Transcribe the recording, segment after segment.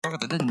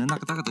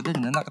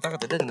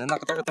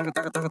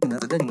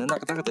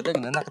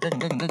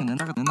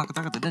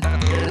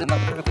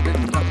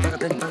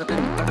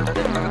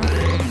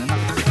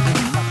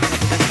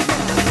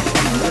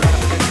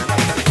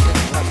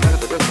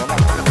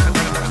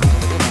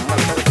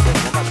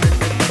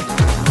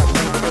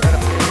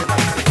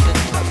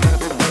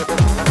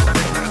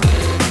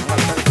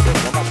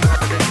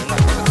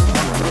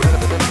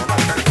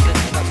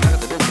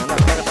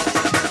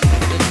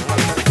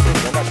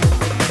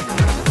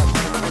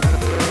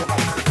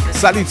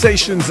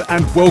Salutations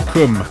and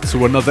welcome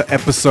to another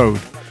episode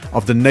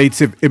of the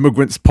Native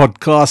Immigrants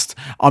Podcast.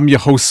 I'm your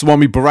host,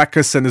 Swami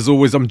Barakas, and as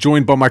always, I'm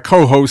joined by my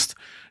co-host,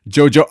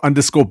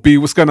 Jojo_B.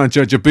 What's going on,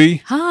 Jojo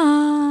B?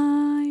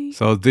 Hi.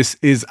 So this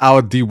is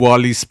our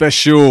Diwali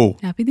special.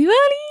 Happy Diwali.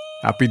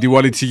 Happy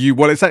Diwali to you.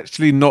 Well, it's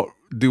actually not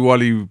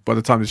Diwali by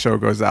the time the show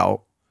goes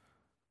out,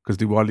 because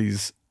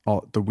Diwali's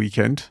the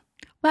weekend.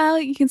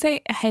 Well, you can say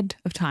ahead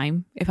of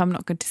time if I'm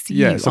not going to see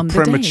Yeah, you it's on a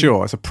the premature.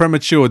 day. It's a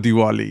premature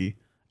Diwali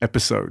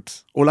episode,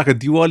 or like a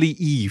Diwali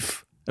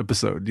Eve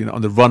episode,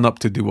 on the run up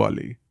to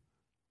Diwali.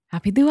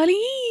 Happy Diwali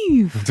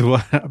Eve.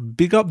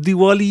 Big up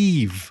Diwali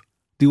Eve.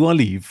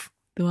 Diwali Eve.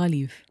 Diwali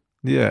Eve.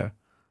 Yeah.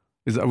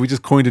 We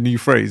just coined a new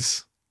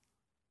phrase?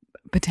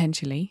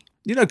 Potentially.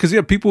 Because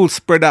people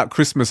spread out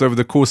Christmas over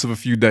the course of a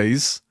few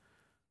days.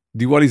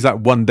 Diwali's like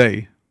one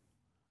day.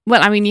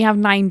 Well, I mean, you have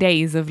 9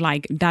 days of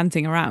like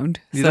dancing around.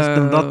 Yeah,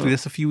 so...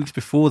 that's a few weeks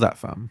before that,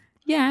 fam.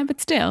 Yeah,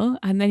 but still.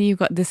 And then you've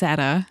got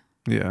Dussehra.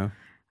 Yeah.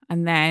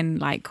 And then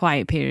like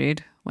quiet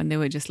period when they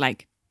were just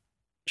like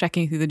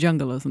trekking through the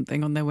jungle or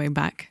something on their way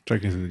back.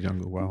 Trekking through the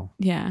jungle, wow.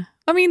 Yeah.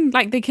 I mean,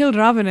 like they killed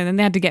Ravan and then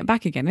they had to get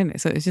back again, innit?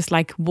 So it's just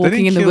like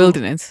walking in the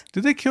wilderness.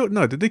 Did they kill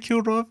Ravan at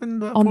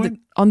that point?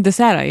 On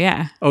Dussehra,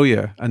 yeah. Oh,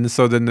 yeah. And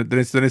so then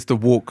it's the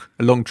walk,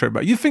 a long trek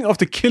back. You think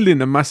after killing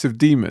a massive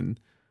demon,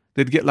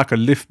 they'd get like a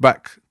lift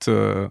back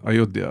to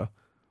Ayodhya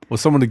or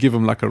someone to give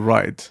them like a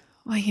ride.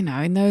 Well,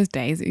 in those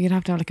days, you'd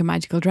have to have like a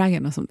magical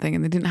dragon or something,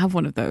 and they didn't have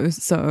one of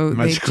those. So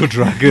Magical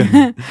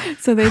dragon.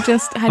 So they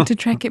just had to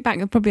trek it back.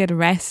 They probably had a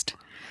rest.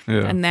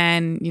 Yeah. And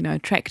then,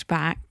 trekked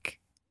back.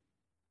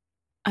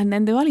 And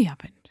then Diwali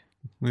happened.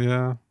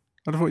 Yeah.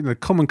 I thought,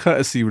 common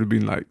courtesy would have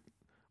been like,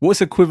 what's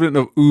the equivalent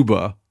of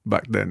Uber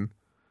back then?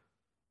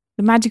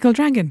 The magical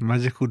dragon.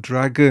 Magical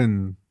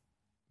dragon.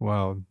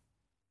 Wow.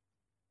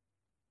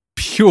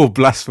 Pure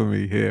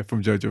blasphemy here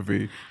from Jojo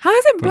V. How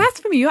is it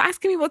blasphemy? You're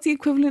asking me what's the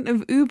equivalent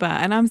of Uber,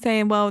 and I'm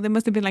saying, well, there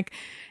must have been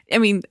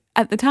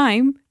at the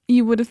time,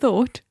 you would have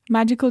thought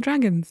magical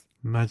dragons.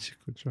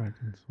 Magical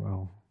dragons,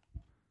 wow.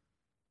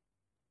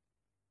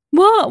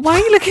 What? Why are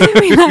you looking at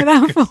me like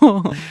that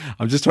for?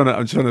 I'm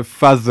trying to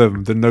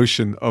fathom the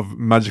notion of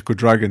magical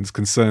dragons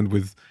concerned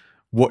with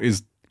what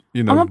is,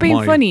 I'm not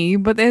being funny,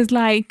 but there's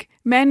like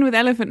men with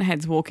elephant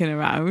heads walking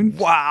around.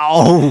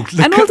 Wow. Look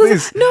at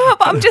this. No,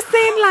 but I'm just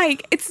saying,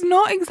 like, it's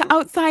not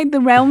outside the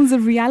realms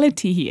of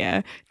reality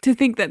here to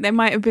think that there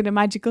might have been a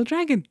magical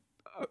dragon.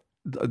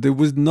 There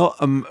was not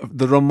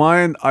the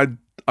Ramayana.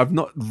 I've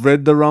not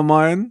read the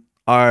Ramayana.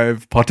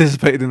 I've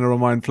participated in a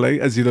Ramayana play,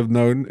 as you'd have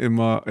known in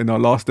our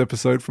last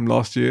episode from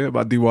last year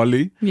about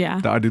Diwali.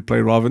 Yeah, that I did play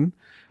Ravan,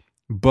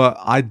 but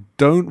I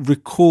don't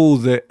recall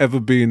there ever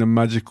being a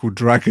magical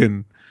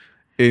dragon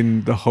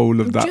in the whole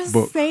of that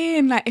book. Just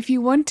saying, like, if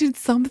you wanted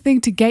something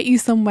to get you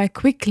somewhere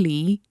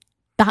quickly,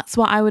 that's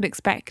what I would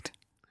expect.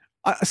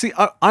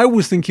 I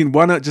was thinking,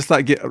 why not just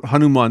like get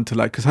Hanuman to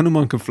because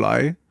Hanuman can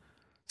fly,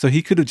 so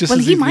he could have just. Well,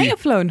 he might have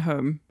flown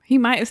home. He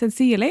might have said,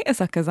 "See you later,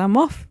 suckers. I'm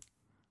off.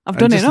 I've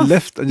done enough.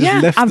 Left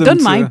I've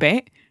done my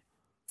bit.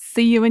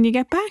 See you when you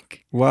get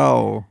back."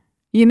 Wow.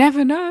 You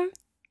never know.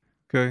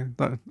 Okay, it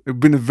would have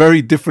been a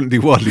very different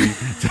Diwali.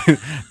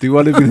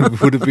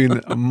 Diwali would have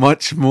been a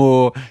much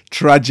more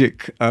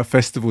tragic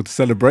festival to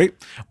celebrate,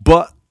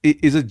 but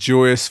it is a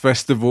joyous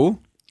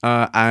festival,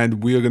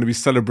 and we are going to be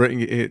celebrating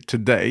it here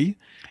today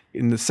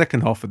in the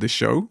second half of the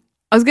show.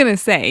 I was going to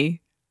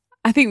say,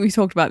 I think we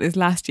talked about this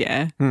last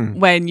year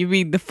when you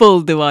read the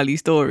full Diwali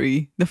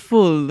story, the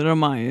full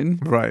Ramayana.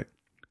 Right.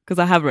 Because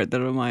I have read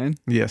the Ramayana.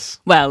 Yes.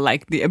 Well,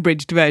 like the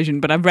abridged version,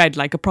 but I've read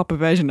like a proper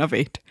version of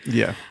it.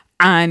 Yeah.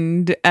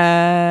 And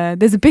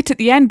there's a bit at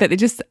the end that they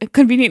just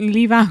conveniently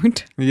leave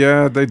out.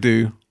 Yeah, they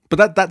do.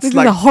 But that's this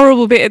like is a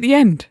horrible bit at the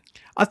end.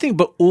 I think,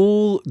 but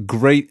all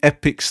great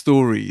epic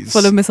stories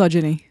full of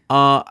misogyny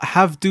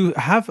have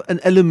an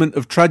element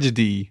of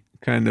tragedy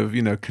kind of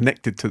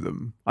connected to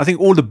them. I think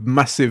all the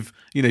massive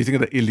you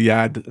think of the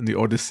Iliad and the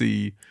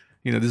Odyssey.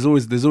 There's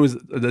always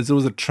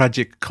a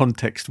tragic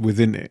context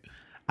within it,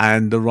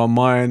 and the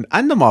Ramayana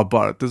and the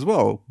Mahabharata as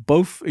well,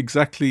 both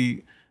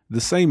exactly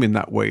the same in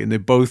that way, and they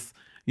both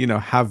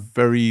have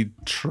very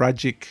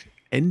tragic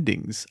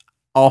endings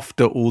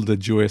after all the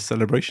joyous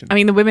celebration. I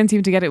mean, the women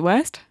seem to get it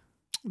worst.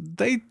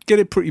 They get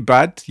it pretty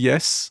bad,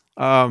 yes.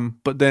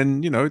 But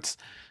then, it's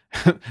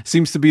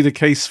seems to be the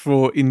case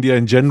for India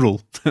in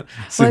general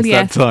since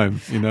that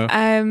time,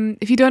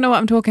 If you don't know what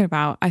I'm talking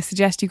about, I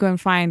suggest you go and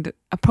find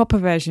a proper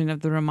version of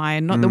the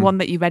Ramayana, not the one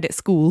that you read at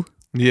school.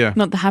 Yeah.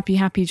 Not the happy,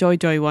 happy, joy,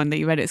 joy one that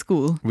you read at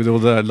school. With all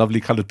the lovely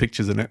coloured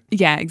pictures in it.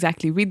 Yeah,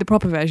 exactly. Read the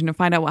proper version and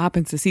find out what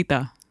happens to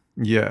Sita.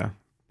 Yeah.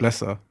 Bless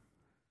her.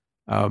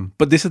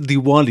 But this is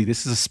Diwali.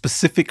 This is a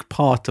specific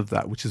part of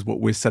that, which is what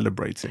we're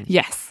celebrating.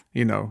 Yes.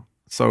 You know,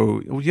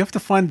 so you have to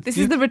find... This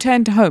is the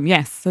return to home,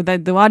 yes. So the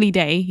Diwali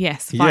day,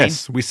 yes, fine.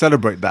 Yes, we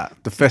celebrate that.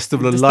 The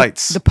Festival of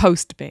Lights. The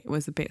post bit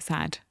was a bit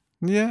sad.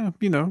 Yeah,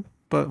 you know,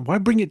 but why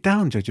bring it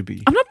down, Jojo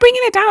B? I'm not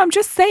bringing it down. I'm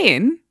just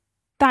saying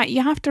that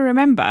you have to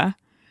remember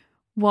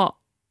what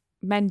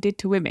men did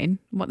to women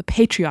and what the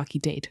patriarchy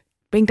did.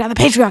 Bring down the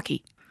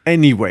patriarchy.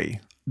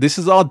 Anyway, this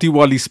is our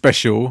Diwali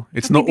special.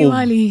 It's Happy not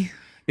Diwali.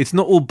 It's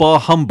not all bar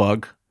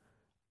humbug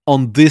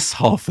on this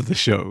half of the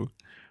show,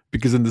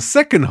 because in the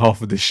second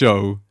half of the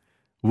show,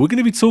 we're going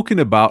to be talking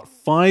about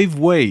 5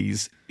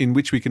 ways in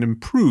which we can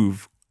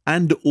improve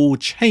and or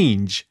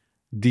change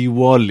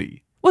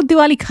Diwali. Well,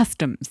 Diwali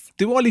customs.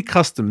 Diwali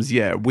customs,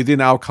 yeah, within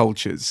our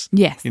cultures.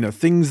 Yes. You know,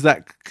 things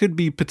that could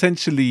be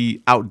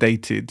potentially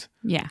outdated.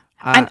 Yeah.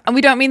 And we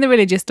don't mean the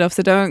religious stuff,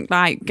 so don't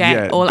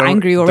get all don't-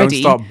 angry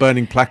already. Don't start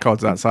burning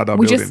placards outside our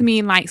We building. just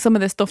mean like some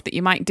of the stuff that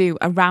you might do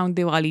around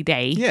Diwali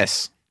day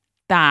Yes.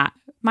 that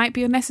might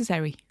be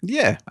unnecessary.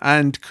 Yeah,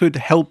 and could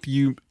help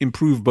you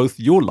improve both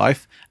your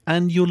life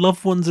and your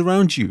loved ones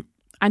around you.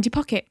 And your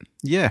pocket.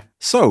 Yeah.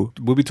 So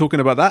we'll be talking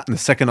about that in the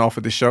second half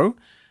of the show.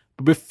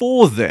 But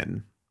before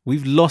then,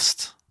 we've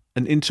lost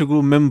an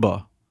integral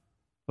member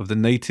of the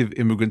Native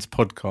Immigrants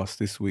podcast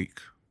this week.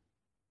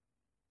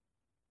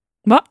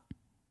 What?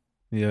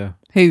 Yeah.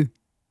 Who?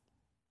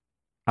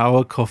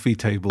 Our coffee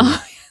table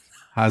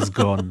has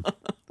gone.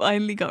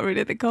 Finally got rid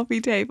of the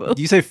coffee table.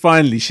 You say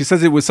finally. She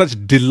says it was such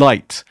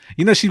delight.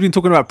 You know, she's been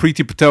talking about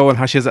Preeti Patel and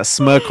how she has that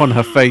smirk on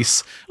her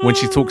face when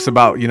she talks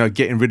about, you know,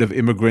 getting rid of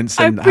immigrants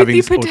and having...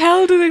 Preeti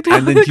Patel to the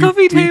and then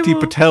coffee Preeti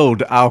table.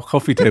 Patel'd our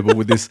coffee table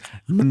with this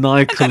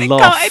maniacal And it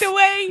laugh. carted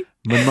away.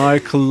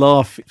 Maniacal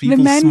laugh. People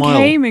The men smile.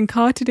 came and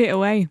carted it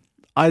away.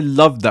 I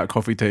loved that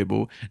coffee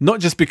table,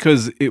 not just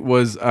because it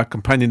was a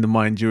companion of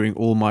mine during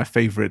all my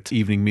favourite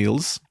evening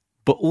meals,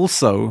 but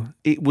also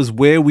it was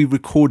where we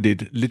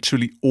recorded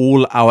literally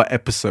all our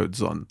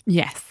episodes on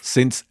Yes.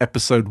 since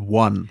episode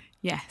 1.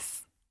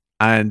 Yes.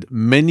 And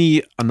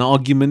many an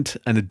argument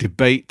and a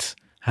debate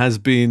has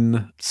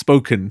been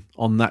spoken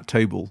on that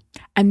table.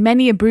 And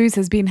many a bruise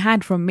has been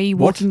had from me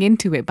walking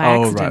into it by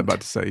accident. Oh, right,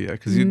 about to say, yeah.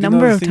 Because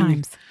Number of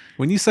times.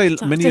 When you say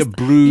So many just, a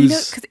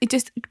bruise... because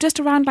it just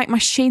around like my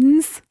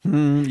shins,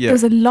 yeah. there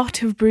was a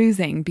lot of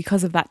bruising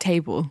because of that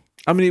table.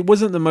 I mean, it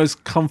wasn't the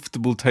most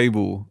comfortable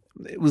table.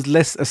 It was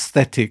less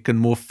aesthetic and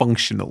more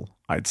functional,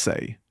 I'd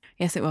say.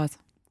 Yes, it was.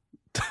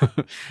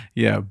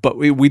 Yeah, but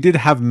we did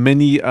have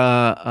many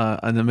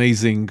an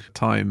amazing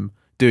time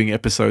doing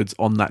episodes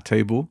on that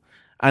table.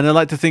 And I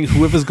like to think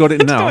whoever's got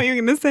it I now, thought you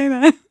were going to say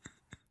that.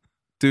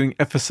 doing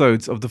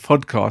episodes of the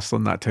podcast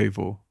on that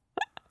table.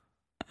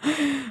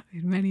 We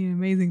had many an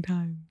amazing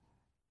time.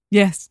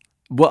 Yes.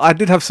 Well, I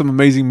did have some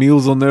amazing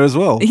meals on there as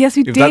well. Yes,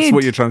 we if did. that's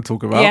what you're trying to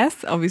talk about.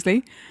 Yes,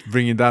 obviously.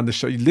 Bringing down the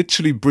show. You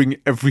literally bring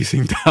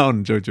everything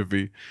down, Jojo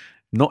B.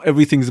 Not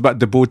everything's about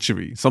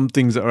debauchery. Some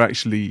things are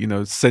actually, you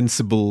know,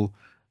 sensible.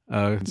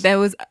 There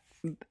was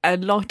a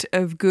lot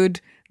of good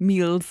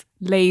meals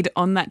laid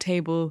on that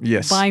table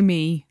by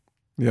me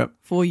Yep.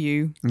 for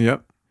you.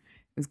 Yep.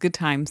 It was good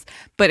times.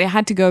 But it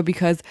had to go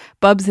because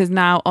Bubs is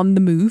now on the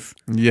move.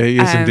 Yeah, he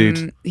is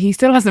indeed. He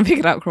still hasn't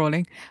figured out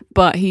crawling,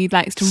 but he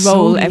likes to So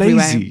roll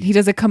everywhere. lazy. He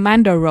does a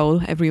commando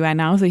roll everywhere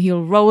now. So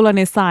he'll roll on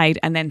his side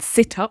and then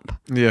sit up.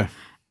 Yeah.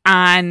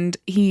 And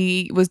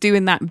he was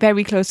doing that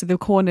very close to the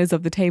corners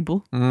of the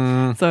table.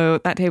 Mm, So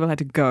that table had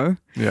to go.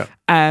 yeah.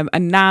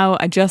 And now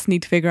I just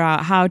need to figure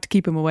out how to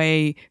keep him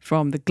away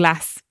from the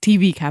glass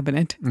TV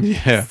cabinet.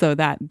 Yeah. So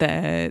that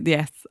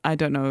I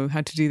don't know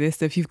how to do this.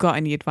 So if you've got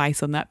any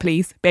advice on that,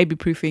 please, baby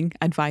proofing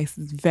advice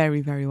is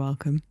very, very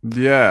welcome.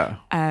 Yeah.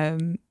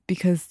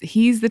 Because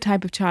he's the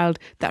type of child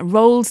that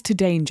rolls to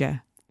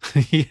danger.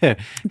 Yeah.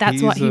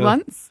 That's what he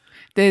wants.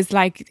 There's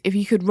like, if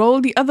you could roll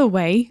the other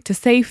way to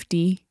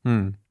safety,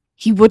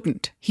 he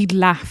wouldn't. He'd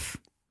laugh.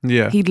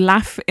 Yeah. He'd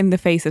laugh in the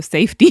face of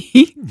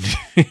safety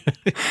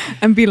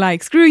and be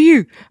like, screw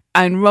you,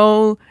 and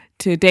roll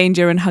to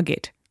danger and hug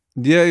it.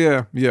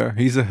 Yeah.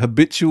 He's a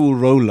habitual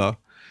roller.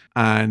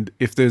 And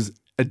if there's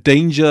a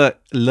danger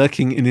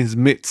lurking in his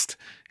midst,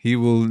 he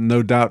will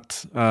no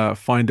doubt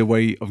find a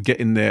way of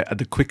getting there at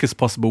the quickest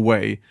possible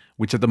way,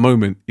 which at the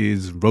moment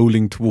is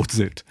rolling towards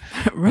it.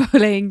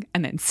 Rolling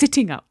and then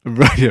sitting up.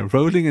 Right, yeah,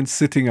 rolling and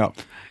sitting up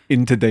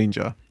into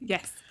danger.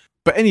 Yes.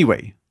 But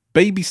anyway,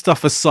 baby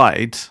stuff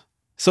aside,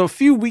 so a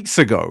few weeks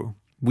ago,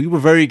 we were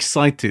very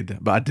excited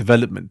about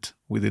development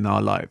within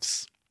our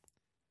lives.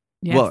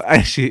 Yes. Well,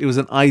 actually, it was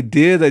an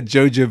idea that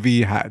Jojo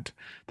V had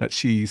that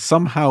she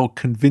somehow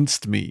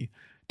convinced me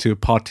to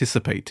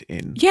participate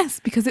in. Yes,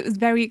 because it was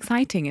very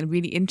exciting and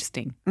really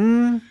interesting.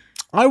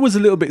 I was a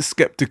little bit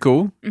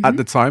skeptical at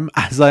the time,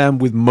 as I am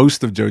with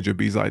most of Jojo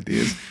B's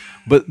ideas,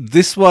 but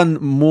this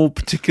one more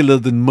particular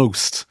than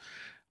most.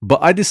 But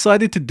I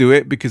decided to do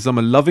it because I'm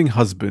a loving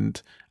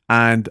husband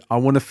And I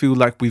want to feel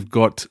like we've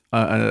got,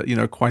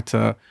 quite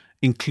a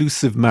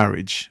inclusive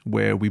marriage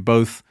where we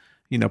both,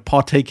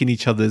 partake in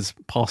each other's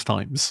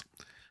pastimes.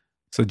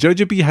 So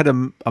Jojo B had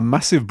a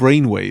massive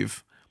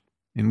brainwave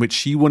in which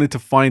she wanted to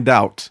find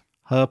out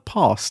her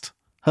past,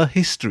 her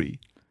history,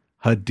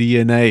 her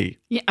DNA.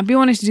 Yeah, I've been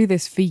wanting to do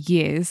this for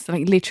years,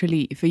 like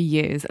literally for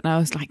years. And I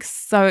was like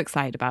so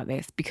excited about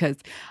this because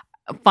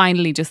I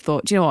finally just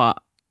thought, do you know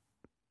what?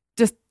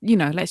 Just,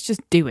 let's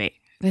just do it.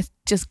 Let's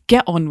just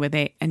get on with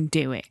it and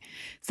do it.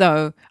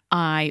 So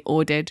I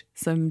ordered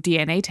some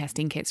DNA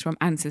testing kits from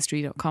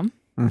Ancestry.com.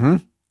 Mm-hmm.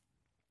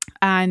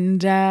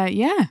 And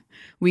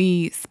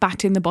we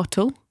spat in the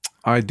bottle.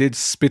 I did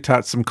spit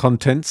out some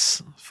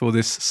contents for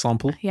this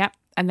sample. Yep.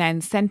 And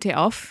then sent it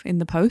off in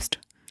the post.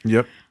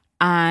 Yep.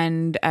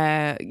 And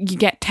you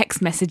get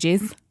text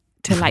messages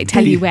to like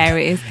tell you where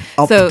it is.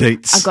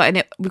 Updates. So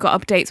we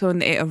got updates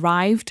when it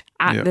arrived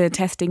at the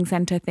testing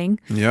center thing.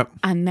 Yep.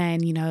 And then,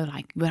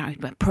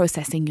 we're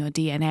processing your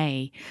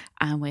DNA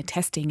and we're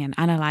testing and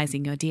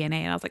analyzing your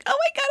DNA. And I was like, oh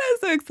my God, I'm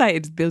so excited.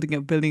 It's building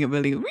up. I'm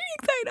really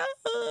excited.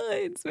 Oh,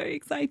 it's very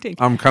exciting.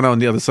 I'm kind of on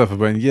the other side of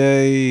going,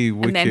 yay,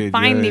 wicked. And then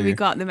finally yay. we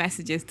got the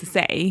messages to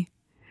say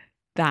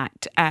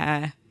that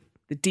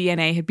the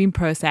DNA had been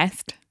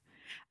processed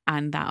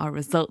and that our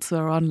results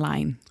were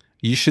online.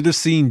 You should have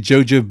seen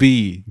Jojo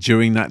B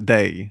during that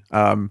day.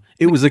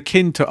 It was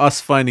akin to us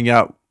finding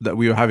out that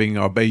we were having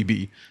our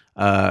baby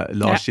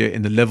last year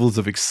in the levels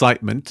of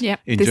excitement in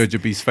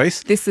Jojo B's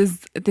face. This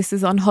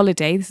is on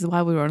holiday. This is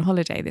while we were on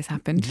holiday. This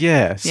happened.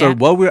 Yeah. So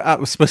while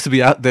we're supposed to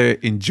be out there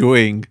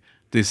enjoying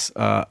this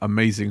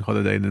amazing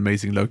holiday in an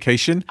amazing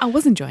location, I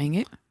was enjoying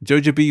it.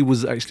 Jojo B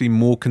was actually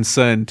more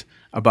concerned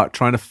about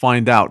trying to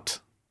find out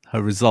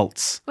her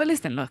results. Well,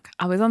 listen, look,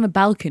 I was on the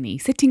balcony,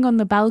 sitting on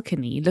the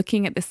balcony,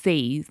 looking at the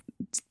sea,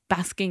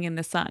 basking in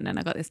the sun, and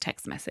I got this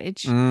text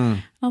message.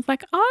 I was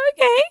like, oh,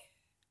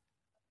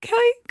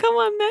 okay, come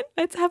on then,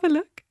 let's have a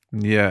look.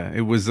 Yeah,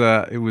 it was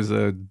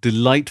a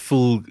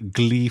delightful,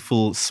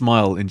 gleeful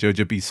smile in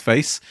Jojo B's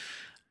face,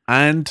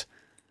 and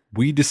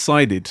we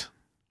decided,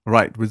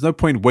 right, there's no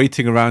point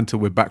waiting around till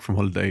we're back from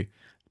holiday.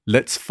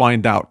 Let's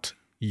find out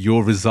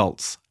your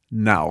results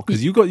now,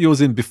 because you got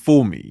yours in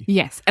before me.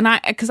 Yes, and I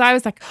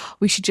was like,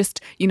 we should just,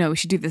 we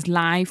should do this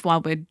live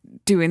while we're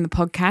doing the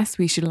podcast.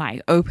 We should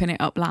like open it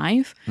up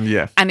live.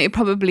 Yeah, and it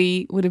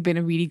probably would have been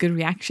a really good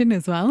reaction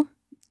as well.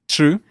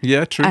 True.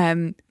 Yeah,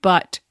 true.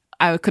 But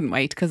I couldn't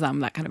wait because I'm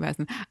that kind of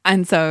person,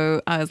 and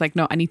so I was like,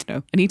 no, I need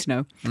to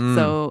know.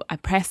 So I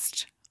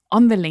pressed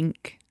on the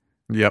link.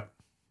 Yep.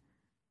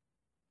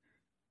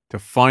 To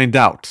find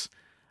out,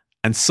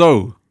 and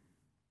so.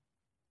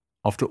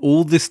 After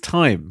all this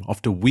time,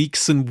 after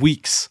weeks and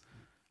weeks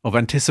of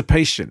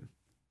anticipation,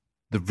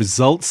 the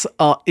results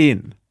are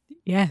in.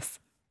 Yes.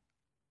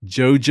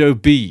 Jojo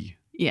B.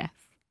 Yes.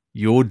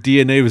 Your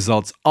DNA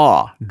results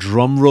are,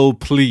 drumroll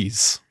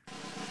please.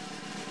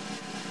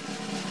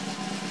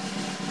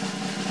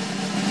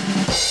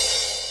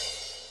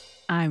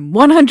 I'm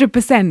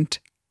 100%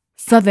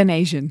 Southern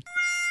Asian.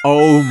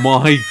 Oh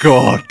my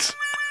God.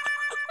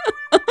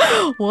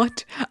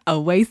 What a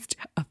waste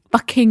of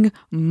fucking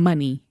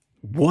money.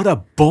 What a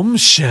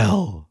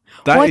bombshell.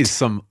 That is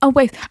some... a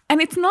waste.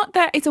 And it's not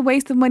that it's a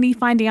waste of money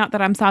finding out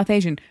that I'm South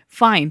Asian.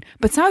 Fine.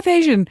 But South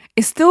Asian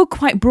is still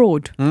quite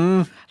broad.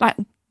 Like,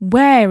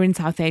 where in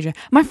South Asia?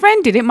 My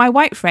friend did it. My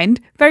white friend,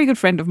 very good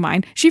friend of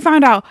mine. She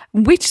found out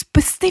which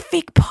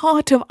specific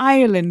part of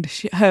Ireland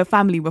her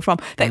family were from.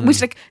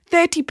 Which, like,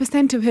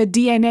 30% of her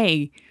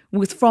DNA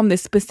was from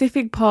this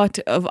specific part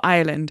of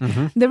Ireland.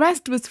 The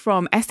rest was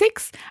from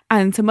Essex,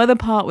 and some other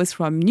part was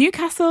from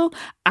Newcastle,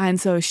 and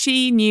so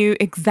she knew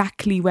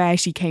exactly where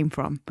she came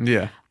from.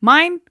 Yeah.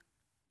 Mine,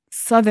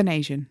 Southern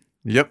Asian.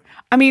 Yep.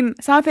 I mean,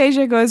 South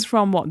Asia goes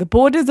from what? The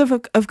borders of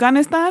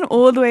Afghanistan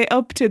all the way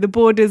up to the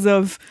borders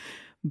of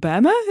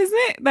Burma, isn't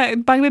it? That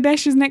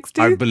Bangladesh is next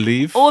to? I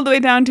believe. All the way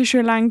down to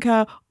Sri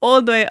Lanka,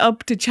 all the way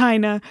up to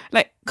China.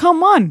 Like,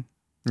 come on.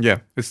 Yeah,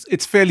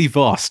 it's fairly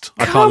vast.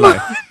 I can't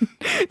lie.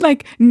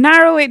 Like,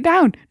 narrow it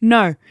down.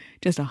 No,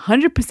 just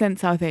 100%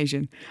 South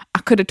Asian. I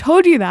could have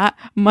told you that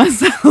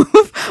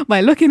myself by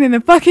looking in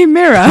the fucking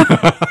mirror.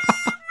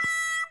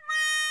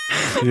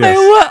 Yes. Like,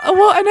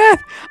 what on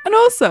earth? And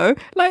also,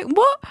 like,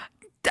 what?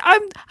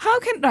 How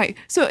can, right?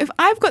 So if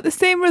I've got the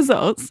same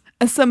results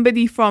as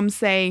somebody from,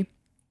 say,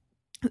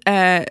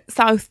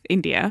 South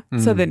India,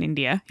 Southern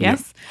India,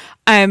 yes,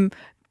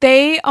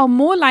 they are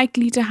more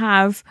likely to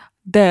have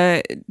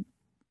the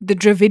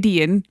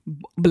Dravidian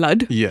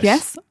blood,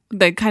 yes,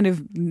 the kind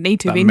of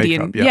native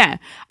Indian, makeup,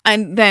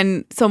 and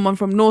then someone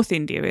from North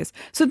India is.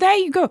 So there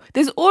you go.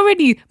 There's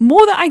already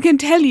more that I can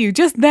tell you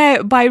just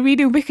there by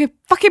reading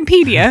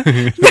Wikipedia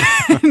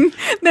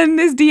than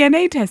this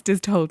DNA test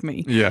has told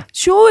me. Yeah.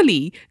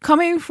 Surely,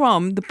 coming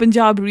from the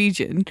Punjab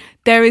region,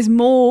 there is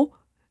more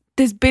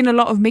there's been a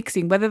lot of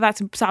mixing, whether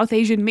that's South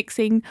Asian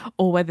mixing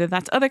or whether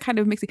that's other kind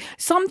of mixing.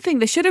 Something,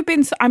 there should have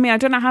been, I mean, I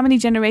don't know how many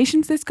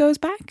generations this goes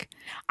back.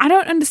 I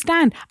don't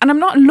understand. And I'm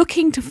not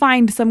looking to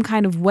find some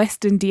kind of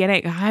Western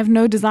DNA. I have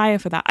no desire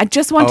for that. I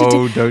just wanted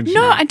don't you?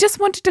 No, I just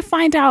wanted to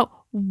find out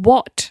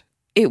what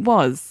it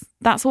was.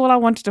 That's all I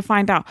wanted to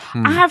find out.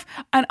 I have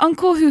an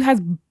uncle who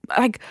has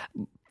like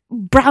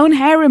brown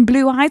hair and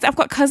blue eyes. I've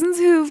got cousins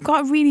who've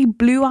got really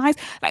blue eyes.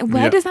 Like,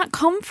 where does that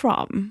come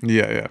from?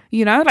 Yeah.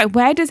 You know, like,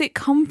 where does it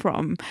come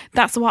from?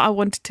 That's what I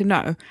wanted to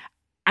know.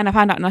 And I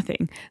found out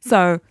nothing.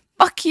 So,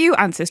 fuck you,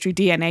 Ancestry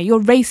DNA.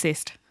 You're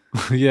racist.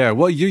 Yeah,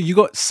 well, you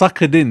got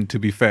suckered in, to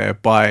be fair,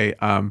 by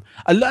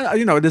a lot.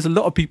 You know, there's a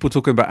lot of people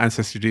talking about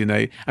Ancestry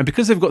DNA, and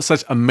because they've got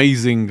such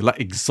amazing, like,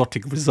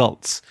 exotic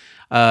results,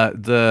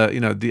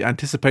 the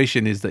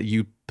anticipation is that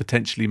you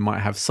potentially might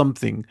have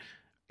something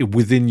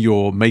within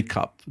your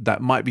makeup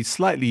that might be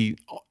slightly,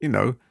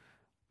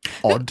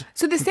 odd.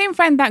 So the same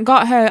friend that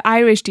got her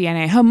Irish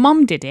DNA, her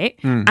mum did it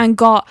and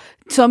got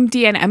some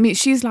DNA. I mean,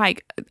 she's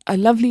like a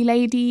lovely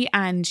lady,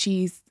 and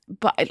she's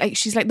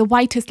like the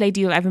whitest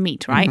lady you'll ever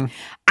meet, right?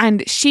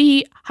 And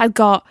she had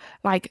got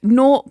like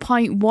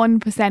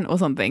 0.1% or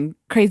something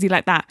crazy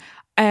like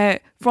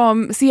that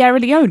from Sierra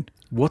Leone.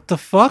 What the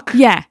fuck?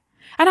 Yeah.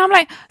 And I'm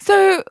like,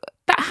 so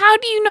how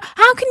do you know?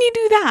 How can you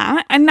do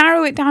that and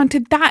narrow it down to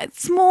that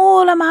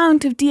small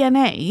amount of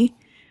DNA,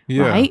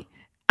 right?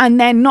 And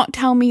then not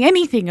tell me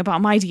anything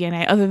about my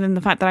DNA other than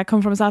the fact that I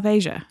come from South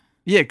Asia?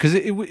 Yeah, because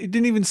it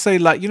didn't even say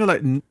like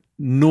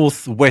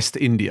northwest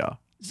India.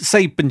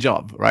 Say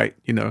Punjab, right?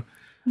 No,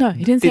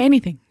 it didn't say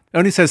anything. It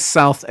only says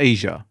South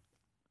Asia.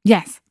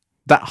 Yes.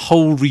 That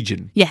whole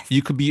region. Yes.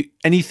 You could be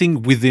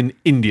anything within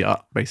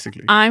India,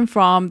 basically. I'm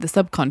from the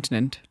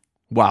subcontinent.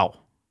 Wow.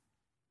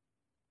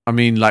 I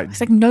mean, like...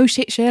 It's like, no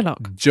shit,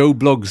 Sherlock. Joe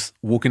Bloggs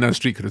walking down the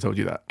street could have told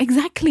you that.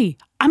 Exactly.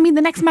 I mean,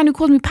 the next man who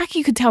calls me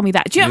Paki could tell me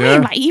that. Do you know what I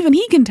mean? Like, even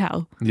he can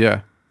tell.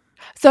 Yeah.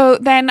 So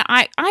then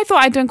I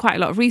thought I'd done quite a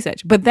lot of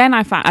research, but then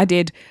I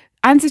did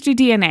Ancestry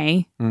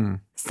DNA,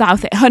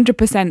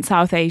 100%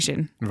 South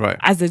Asian, right,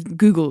 as a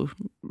Google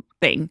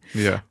thing.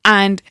 Yeah.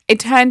 And it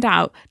turned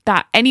out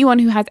that anyone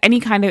who has any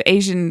kind of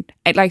Asian,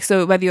 like,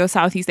 so whether you're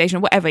Southeast Asian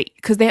or whatever,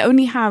 because they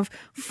only have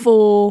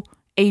 4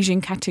 Asian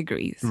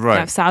categories. Right. They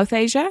have South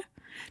Asia,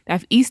 they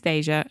have East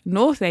Asia,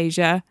 North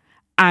Asia,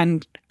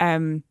 and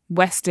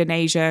Western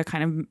Asia,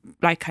 kind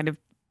of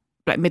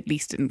like Middle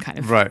Eastern kind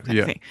of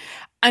thing.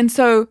 And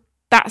so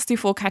that's the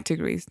 4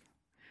 categories.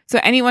 So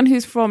anyone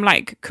who's from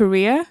like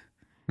Korea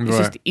is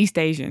just East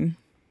Asian.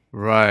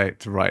 Right.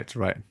 Do you know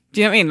what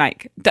I mean?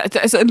 Like,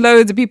 so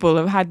loads of people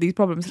have had these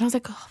problems. And I was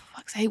like, oh, for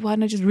fuck's sake, why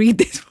don't I just read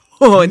this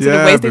before instead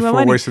of wasting my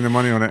money? wasting the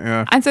money on it,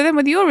 yeah. And so then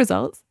with your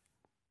results?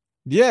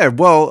 Yeah,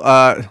 well,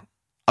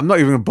 I'm not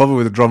even going to bother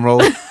with a drum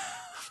roll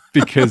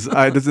because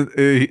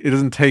it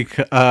doesn't take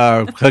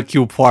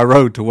Hercule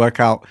Poirot to work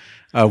out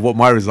what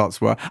my results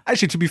were.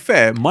 Actually, to be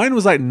fair, mine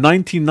was like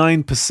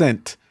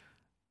 99%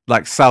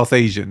 like South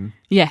Asian.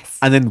 Yes.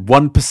 And then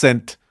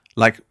 1%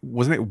 like,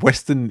 wasn't it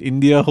Western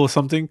India or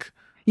something?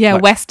 Yeah,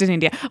 like, Western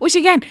India. Which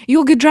again,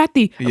 you're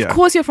Gujarati. Yeah. Of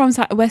course you're from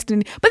Western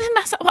India. But then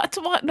that's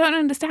what I don't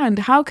understand.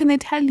 How can they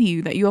tell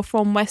you that you're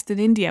from Western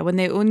India when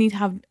they only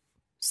have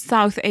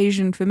South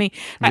Asian for me?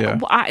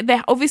 Like,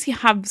 they obviously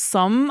have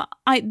some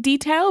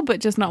detail, but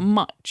just not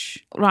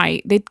much.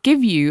 Right. They'd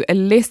give you a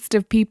list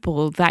of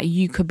people that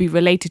you could be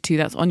related to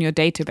that's on your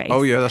database.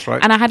 Oh, yeah, that's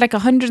right. And I had like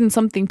 100 and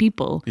something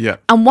people. Yeah.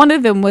 And one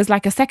of them was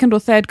like a second or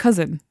third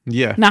cousin.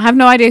 Yeah. Now, I have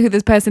no idea who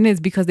this person is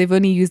because they've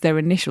only used their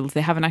initials.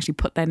 They haven't actually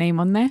put their name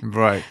on there.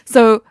 Right.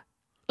 So,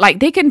 like,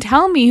 they can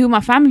tell me who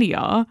my family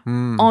are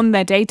on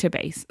their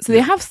database. So they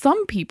have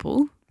some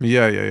people.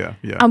 Yeah.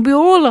 And we're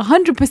all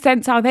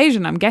 100% South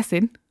Asian, I'm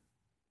guessing.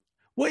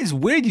 Well, it's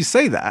weird you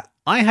say that.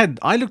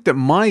 I looked at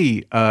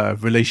my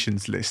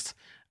relations list,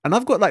 and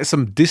I've got like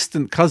some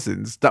distant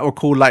cousins that were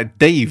called like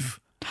Dave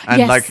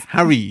and like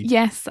Harry.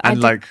 Yes,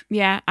 and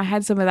I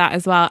had some of that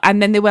as well. And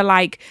then they were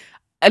like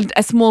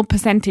a small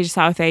percentage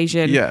South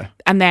Asian. Yeah.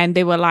 And then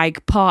they were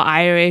like part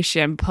Irish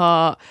and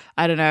part,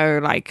 I don't know,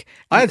 like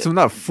I had some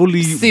that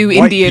fully Sioux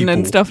white Indian people.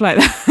 and stuff like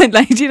that.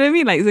 Like, do you know what I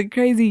mean? Like,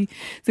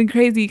 some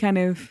crazy kind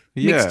of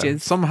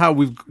mixtures. Somehow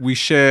we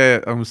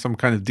share some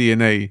kind of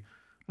DNA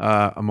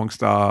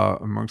amongst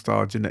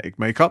our genetic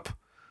makeup.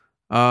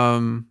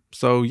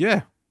 So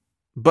yeah,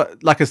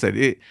 but like I said,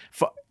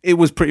 it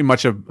was pretty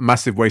much a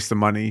massive waste of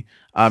money.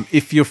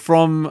 If you're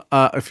from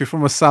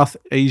a South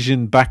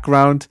Asian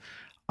background,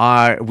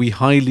 we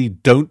highly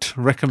don't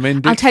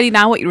recommend it. I'll tell you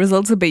now what your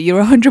results will be.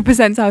 You're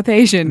 100% South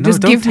Asian. No,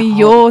 just give me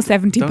your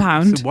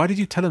 £70. So why did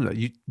you tell them that?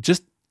 You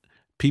just,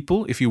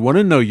 people, if you want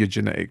to know your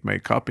genetic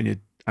makeup and your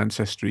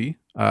ancestry,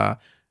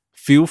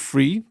 feel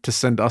free to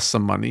send us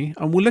some money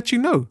and we'll let you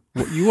know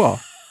what you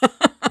are.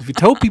 If you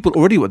tell people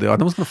already what they are,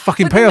 no one's going to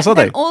fucking But pay us, are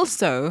then they?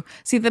 Also,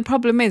 see, the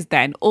problem is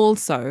that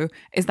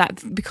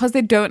because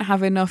they don't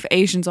have enough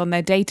Asians on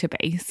their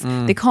database,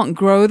 they can't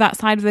grow that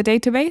side of the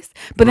database.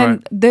 But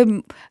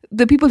then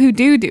the people who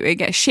do it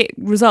get shit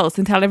results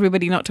and tell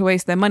everybody not to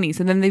waste their money.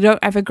 So then they don't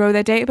ever grow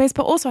their database.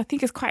 But also, I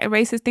think it's quite a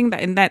racist thing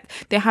that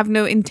they have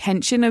no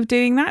intention of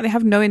doing that. They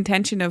have no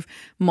intention of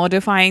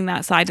modifying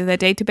that side of their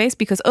database,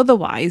 because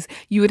otherwise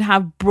you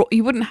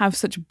wouldn't have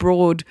such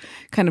broad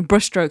kind of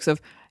brushstrokes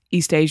of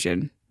East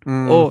Asian.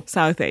 Or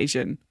South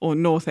Asian or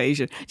North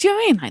Asian. Do you know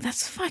what I mean? Like,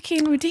 that's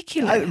fucking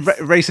ridiculous.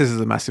 Racist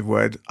is a massive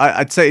word.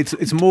 I'd say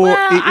it's more.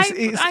 Well,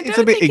 it's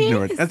a bit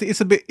ignorant. I think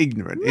it's a bit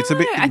ignorant. It's a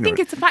bit ignorant. I think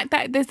it's the fact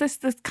that there's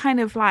this kind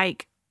of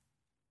like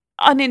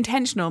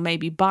unintentional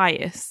maybe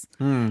bias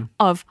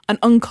of an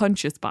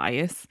unconscious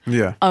bias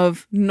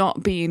of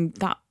not being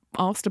that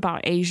asked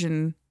about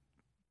Asian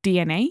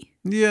DNA.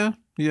 Yeah.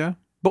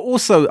 But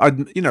also,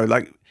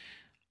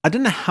 I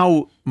don't know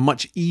how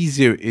much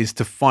easier it is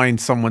to find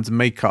someone's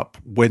makeup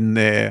when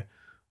they're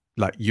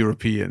like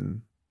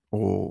European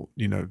or,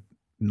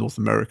 North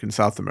American,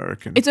 South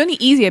American. It's only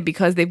easier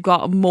because they've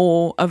got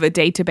more of a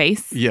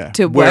database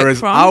to work Whereas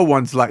from. our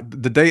ones, like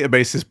the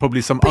database is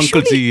probably some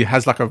Uncle G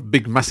has like a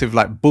big, massive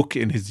like book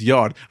in his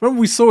yard.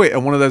 Remember we saw it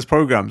in one of those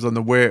programs on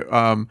the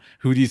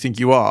Who Do You Think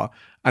You Are?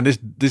 And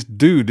this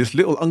dude, this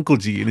little Uncle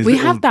G in his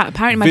have that.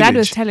 Apparently my dad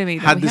was telling me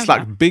that had this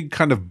like big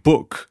kind of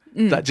book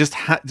that just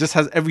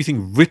has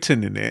everything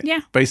written in it,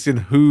 based on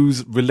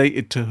who's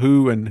related to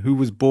who and who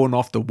was born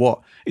after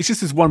what. It's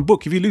just this one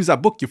book. If you lose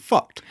that book, you're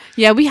fucked.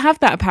 Yeah, we have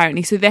that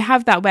apparently. So they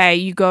have that where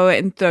you go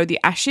and throw the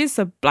ashes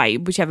of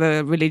like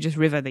whichever religious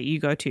river that you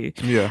go to.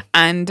 Yeah.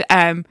 And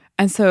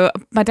so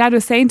my dad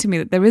was saying to me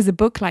that there is a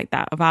book like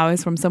that of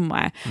ours from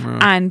somewhere,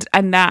 and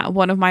that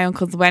one of my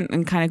uncles went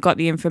and kind of got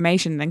the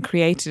information and then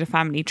created a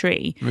family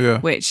tree,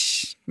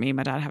 which me and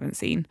my dad haven't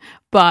seen.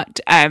 But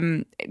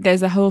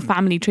there's a whole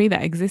family tree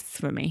that exists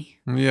for me.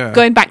 Yeah.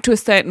 Going back to a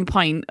certain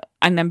point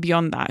and then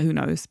beyond that, who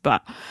knows?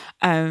 But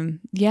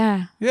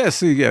yeah. Yeah,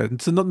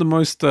 it's not the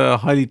most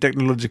highly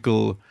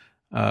technological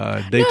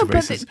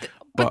databases. No,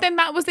 but then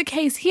that was the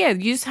case here.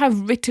 You just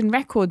have written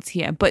records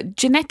here. But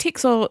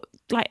genetics are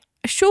like,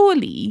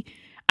 surely,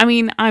 I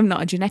mean, I'm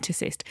not a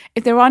geneticist.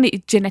 If there are any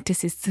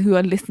geneticists who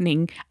are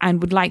listening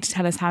and would like to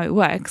tell us how it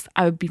works,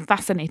 I would be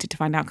fascinated to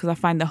find out, because I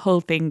find the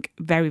whole thing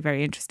very,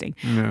 very interesting.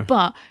 Yeah.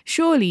 But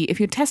surely, if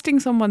you're testing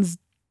someone's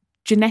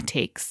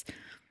genetics,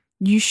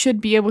 you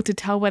should be able to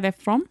tell where they're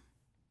from.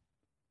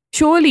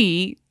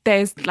 Surely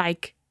there's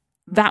like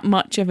that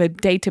much of a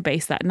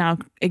database that now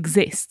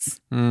exists.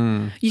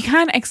 You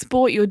can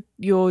export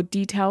your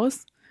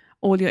details,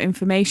 all your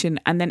information,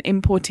 and then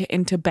import it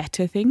into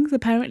better things,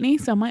 apparently.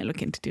 So I might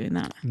look into doing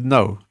that.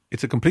 No,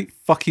 it's a complete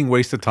fucking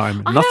waste of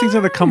time. Nothing's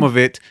going to come of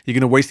it. You're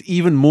going to waste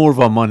even more of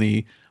our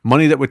money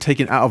that we're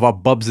taking out of our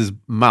Bubs'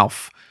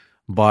 mouth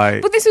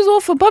by... But this was all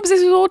for Bubs.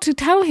 This was all to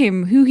tell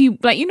him who he...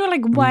 Like,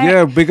 why...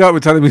 Yeah, big up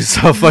with telling me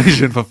South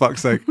Asian, for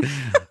fuck's sake.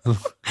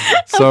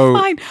 So,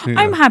 I'm fine.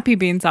 I'm happy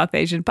being South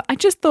Asian, but I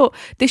just thought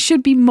there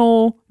should be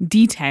more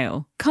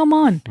detail. Come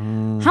on.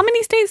 How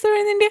many states are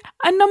in India?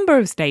 A number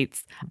of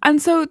states.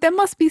 And so there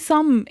must be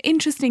some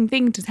interesting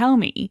thing to tell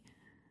me.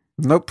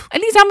 Nope.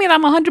 At least tell me that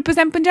I'm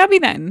 100% Punjabi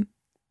then.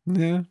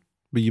 Yeah,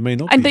 but you may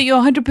not and be. that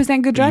you're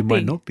 100% Gujarati. You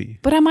might not be.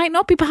 But I might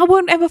not be, but I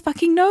won't ever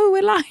fucking know,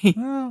 will I?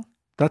 Well,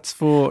 that's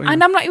for...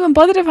 And I'm not even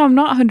bothered if I'm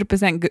not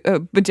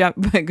 100%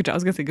 Punjabi. I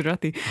was going to say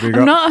Gujarati.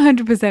 I'm not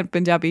 100%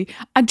 Punjabi.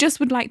 I just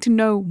would like to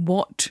know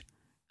what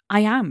I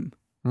am.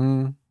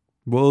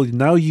 Well,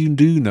 now you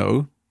do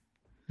know.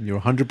 You're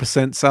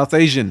 100% South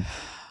Asian.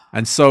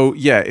 And so,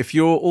 yeah, if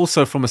you're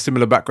also from a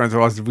similar background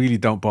to us, really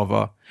don't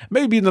bother.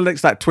 Maybe in the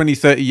next 20,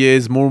 30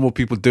 years, more and more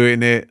people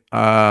doing it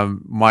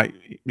might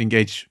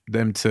engage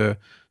them to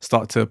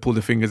start to pull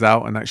the fingers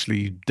out and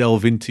actually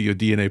delve into your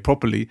DNA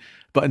properly.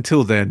 But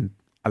until then,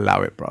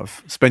 allow it,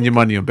 bruv. Spend your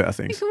money on better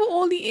things. Think of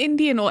all the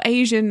Indian or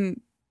Asian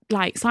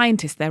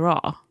scientists there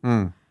are.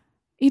 Are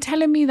you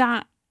telling me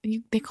that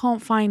they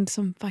can't find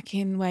some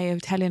fucking way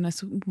of telling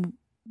us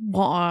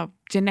what our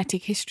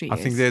genetic history is?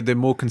 I think they're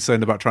more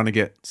concerned about trying to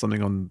get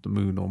something on the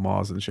moon or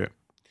Mars and shit.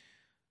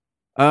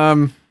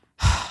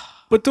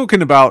 But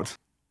talking about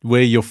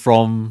where you're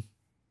from,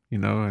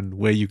 and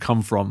where you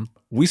come from,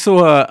 we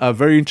saw a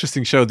very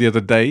interesting show the other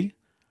day,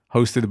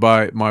 hosted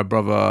by my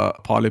brother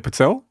Parley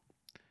Patel,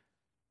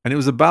 and it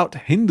was about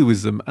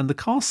Hinduism and the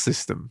caste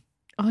system.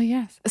 Oh,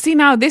 yes. See,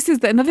 now this is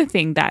another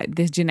thing that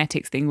this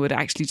genetics thing would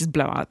actually just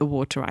blow out the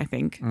water, I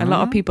think. A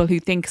lot of people who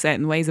think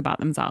certain ways about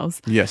themselves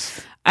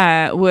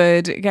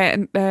would get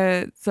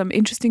some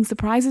interesting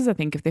surprises, I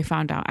think, if they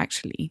found out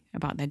actually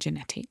about their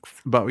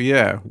genetics. But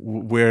yeah,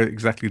 where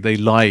exactly they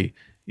lie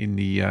in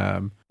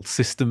the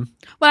system.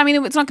 Well, I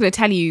mean, it's not going to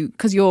tell you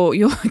because your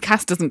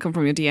caste doesn't come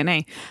from your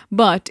DNA,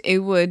 but it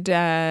would...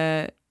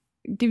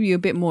 give you a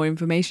bit more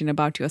information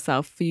about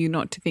yourself for you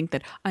not to think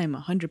that I am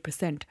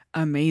 100%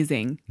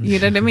 amazing. You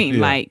know what I mean?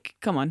 Yeah.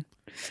 Come on.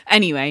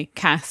 Anyway,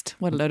 caste.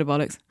 What a load of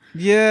bollocks.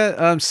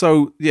 Yeah.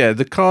 So,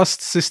 the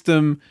caste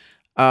system,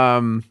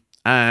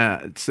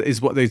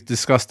 is what they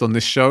discussed on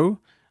this show.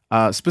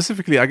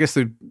 Specifically, I guess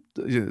it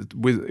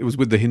was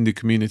with the Hindu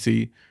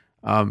community.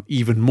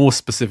 Even more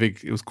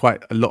specific, it was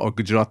quite a lot of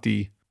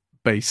Gujarati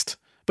based.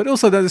 But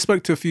also they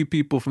spoke to a few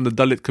people from the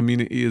Dalit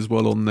community as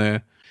well on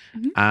there.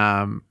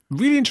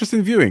 Really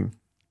interesting viewing.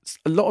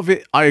 A lot of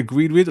it I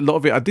agreed with, a lot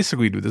of it I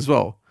disagreed with as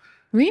well.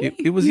 Really?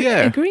 It was, You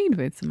yeah. agreed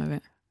with some of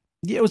it.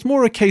 Yeah, it was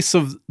more a case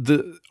of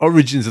the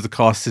origins of the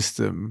caste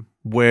system,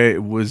 where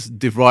it was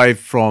derived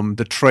from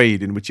the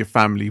trade in which your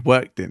family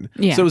worked in.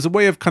 Yeah. So it was a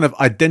way of kind of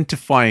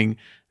identifying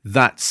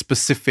that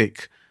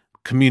specific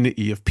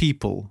community of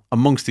people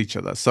amongst each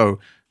other. So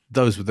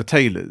those were the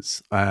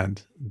tailors,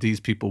 and these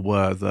people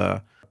were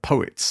the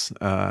poets,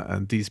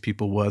 and these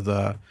people were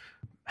the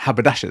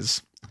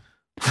haberdashers.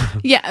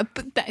 Yeah,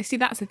 but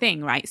that's the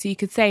thing, right? So you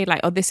could say like,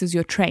 oh, this is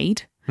your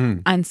trade.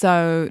 And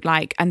so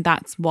like, and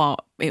that's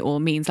what it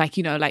all means. Like,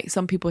 you know, like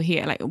some people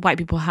here, like white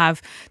people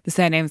have the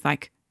surnames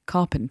like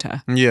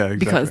Carpenter. Yeah, exactly.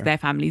 Because their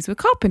families were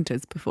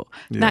carpenters before.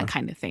 Yeah. That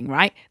kind of thing,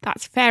 right?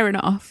 That's fair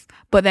enough.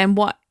 But then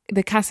what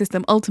the caste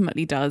system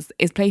ultimately does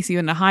is place you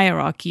in a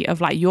hierarchy of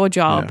like your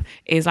job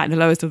is like the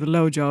lowest of the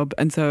low job.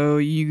 And so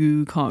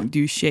you can't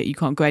do shit. You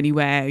can't go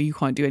anywhere. You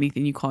can't do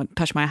anything. You can't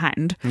touch my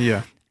hand.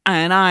 Yeah.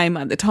 And I'm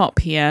at the top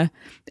here,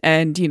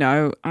 and you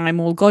know I'm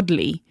all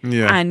godly.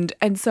 Yeah.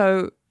 And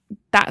so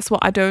that's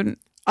what I don't.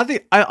 I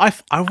think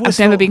I've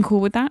never been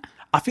cool with that.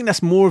 I think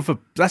that's more of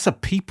a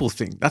people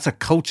thing. That's a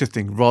culture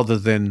thing rather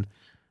than.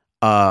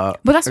 But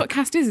that's what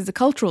caste is. It's a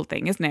cultural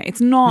thing, isn't it? It's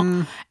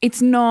not.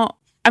 It's not.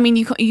 I mean,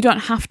 you don't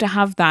have to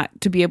have that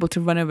to be able to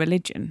run a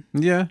religion.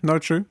 Yeah. No.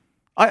 True.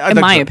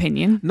 In my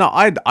opinion. No,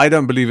 I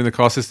don't believe in the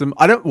caste system.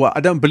 I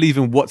don't believe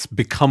in what's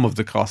become of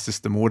the caste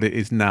system, what it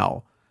is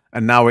now.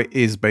 And now it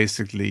is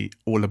basically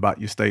all about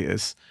your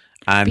status.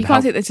 And you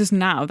can't say that's just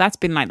now. That's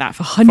been like that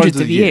for hundreds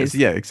of years.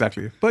 Yeah,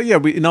 exactly. But yeah,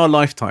 in our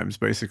lifetimes,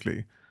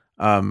 basically,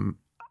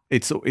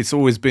 it's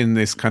always been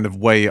this kind of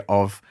way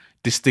of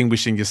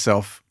distinguishing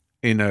yourself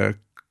in a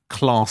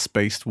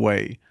class-based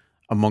way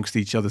amongst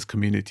each other's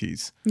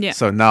communities. Yeah.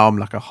 So now I'm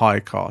like a high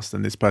caste,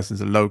 and this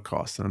person's a low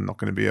caste, and I'm not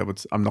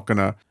going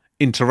to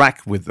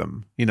interact with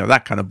them. You know,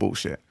 that kind of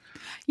bullshit.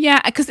 Yeah,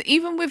 because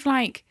even with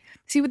like.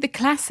 See, with the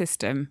class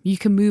system, you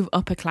can move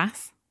up a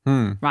class,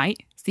 right?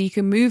 So you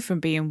can move from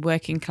being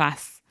working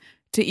class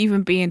to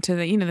even being to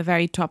the, the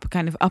very top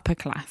kind of upper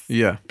class.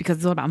 Yeah. Because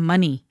it's all about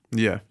money.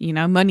 Yeah.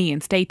 Money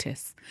and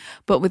status.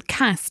 But with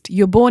caste,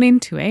 you're born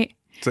into it.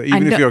 So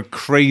even if you're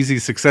crazy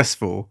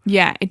successful,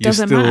 it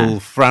doesn't you're matter. still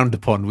frowned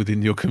upon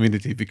within your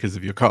community because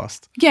of your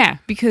caste. Yeah,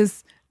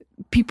 because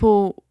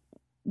people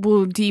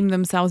will deem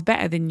themselves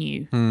better than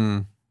you.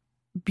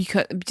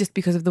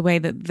 Because of the way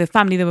that the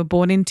family they were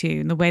born into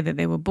and the way that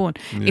they were born.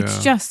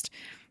 It's just,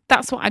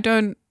 that's what I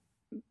don't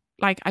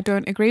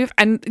agree with.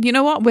 And you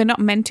know what? We're not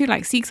meant to,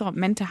 like Sikhs aren't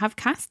meant to have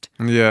caste.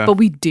 Yeah. But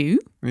we do.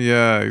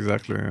 Yeah,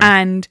 exactly. Yeah.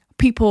 And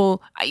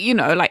people,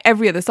 like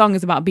every other song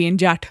is about being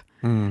Jat,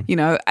 and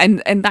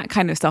that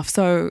kind of stuff.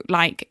 So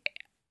like,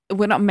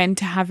 we're not meant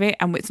to have it,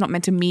 and it's not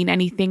meant to mean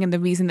anything. And the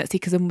reason that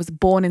Sikhism was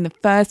born in the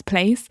first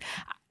place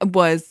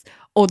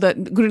or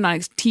that Guru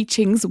Nanak's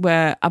teachings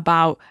were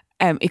about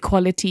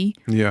equality,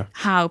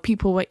 how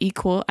people were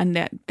equal, and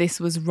that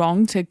this was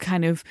wrong to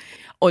kind of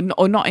or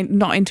not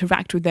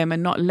interact with them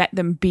and not let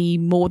them be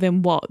more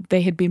than what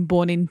they had been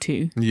born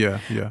into.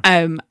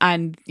 And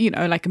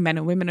like men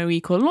and women are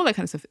equal and all that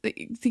kind of stuff.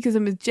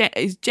 Sikhism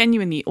is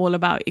genuinely all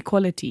about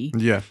equality.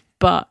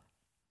 But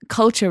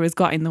culture has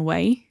got in the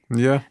way.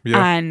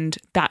 And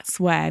that's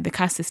where the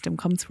caste system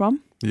comes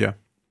from.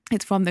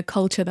 It's from the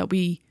culture that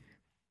we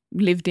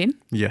lived in.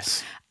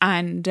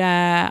 And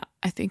I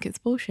think it's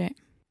bullshit.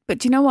 But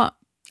do you know what?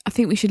 I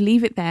think we should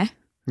leave it there.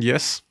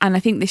 Yes. And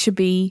I think this should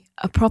be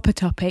a proper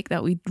topic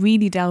that we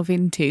really delve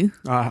into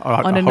on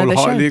I another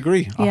wholeheartedly show.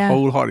 agree. Yeah.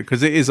 Wholeheartedly,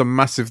 because it is a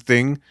massive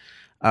thing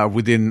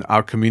within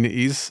our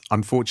communities,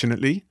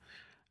 unfortunately.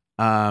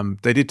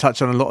 They did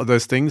touch on a lot of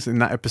those things in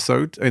that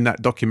episode, in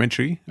that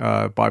documentary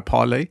by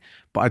Parley.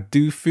 But I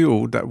do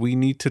feel that we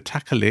need to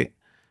tackle it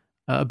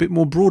a bit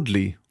more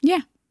broadly.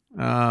 Yeah.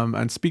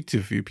 And speak to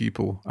a few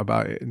people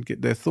about it and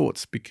get their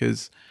thoughts,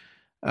 because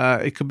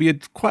it could be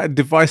quite a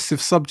divisive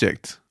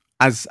subject,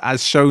 as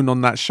shown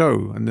on that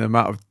show, and the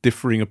amount of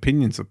differing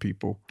opinions of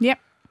people. Yep.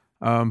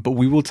 But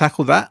we will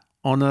tackle that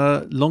on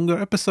a longer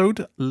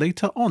episode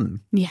later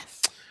on.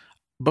 Yes.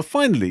 But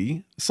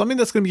finally, something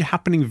that's going to be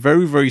happening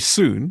very, very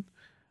soon,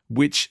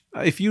 which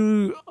if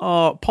you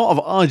are part of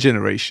our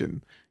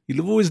generation, you'll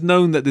have always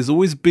known that there's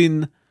always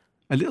been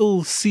a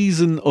little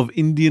season of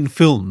Indian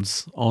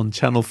films on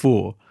Channel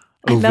 4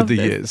 over the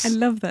years. I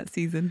love that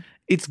season.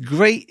 It's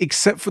great,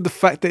 except for the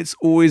fact that it's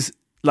always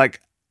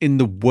like in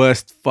the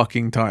worst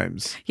fucking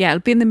times. Yeah,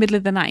 it'll be in the middle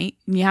of the night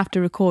and you have to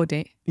record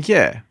it.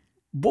 Yeah.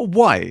 But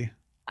why?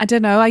 I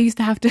don't know. I used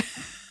to have to...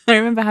 I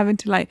remember having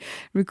to like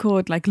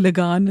record like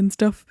Lagan and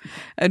stuff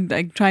and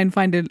like try and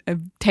find a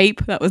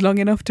tape that was long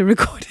enough to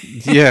record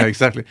it. Yeah,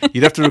 exactly.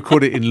 You'd have to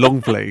record it in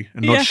long play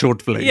and not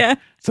short play. Yeah.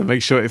 To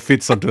make sure it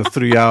fits onto a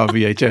 3-hour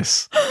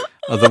VHS.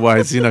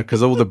 Otherwise,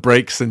 because all the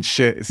breaks and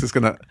shit, it's just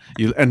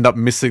you'll end up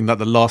missing like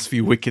the last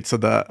few wickets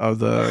of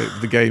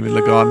the game in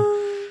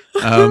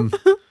Lagan.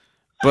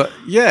 But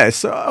yeah,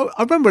 so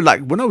I remember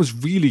like when I was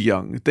really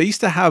young, they used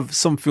to have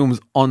some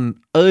films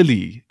on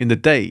early in the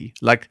day,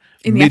 like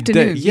In the midday.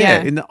 afternoon,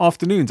 yeah. In the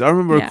afternoons. I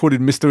remember Yeah. recording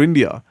Mr.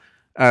 India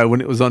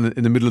when it was on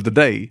in the middle of the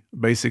day,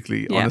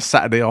 basically on Yeah. a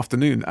Saturday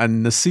afternoon,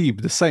 and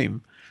Naseeb the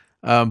same.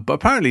 But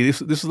apparently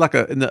this was like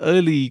in the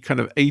early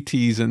kind of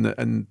 80s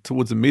and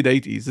towards the mid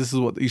 80s. This is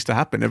what used to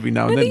happen every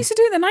now and No, then. they used to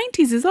do it in the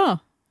 90s as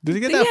well. Did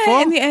you get But that yeah,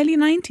 far? in the early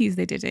 90s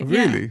they did it.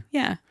 Really?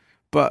 Yeah.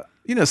 But,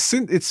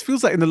 since it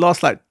feels like in the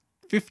last like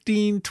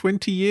 15,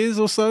 20 years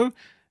or so,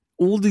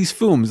 all these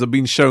films have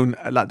been shown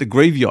at like the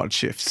graveyard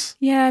shifts.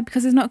 Yeah,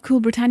 because it's not Cool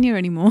Britannia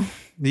anymore.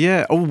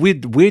 Yeah. Oh,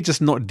 we're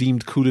just not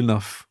deemed cool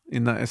enough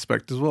in that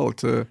aspect as well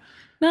to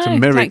No,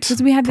 merit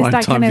because we had this prime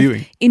like time kind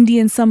viewing. of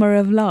Indian summer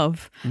of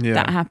love Yeah.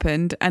 that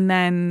happened, and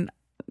then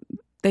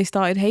they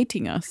started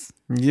hating us.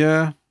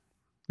 Yeah.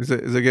 Is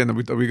it again? Are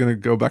we going to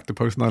go back to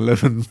post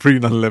 9/11, pre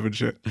 9/11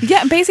 shit?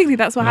 Yeah, basically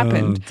that's what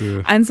happened. Oh,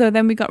 dear. And so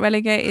then we got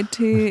relegated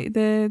to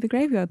the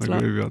graveyard The slot.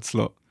 graveyard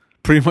slot.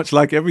 Pretty much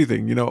like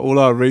everything, all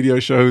our radio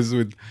shows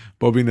with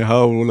Bobby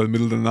Nahal all in the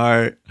middle of the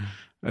night,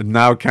 and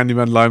now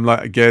Candyman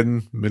Limelight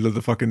again, middle of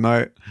the fucking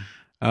night.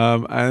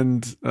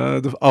 And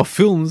our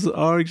films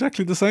are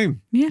exactly the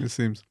same, Yeah. it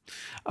seems.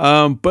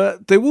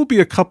 But there will be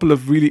a couple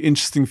of really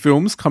interesting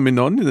films coming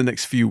on in the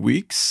next few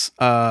weeks.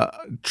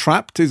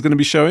 Trapped is going to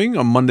be showing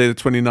on Monday, the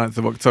 29th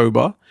of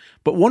October.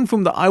 But one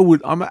film that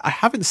I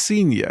haven't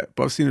seen yet,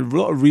 but I've seen a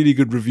lot of really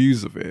good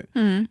reviews of it,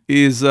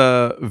 is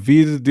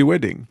Vir the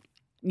Wedding.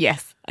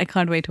 Yes, I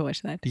can't wait to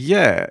watch that.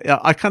 Yeah,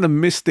 I kind of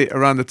missed it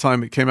around the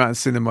time it came out in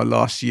cinema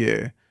last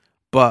year.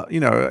 But,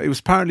 it was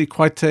apparently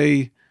quite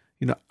a,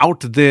 out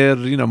there,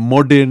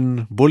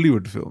 modern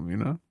Bollywood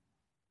film,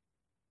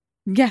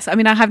 Yes, I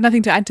mean I have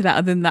nothing to add to that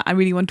other than that I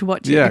really want to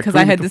watch it Yeah, because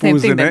I Kareem heard the same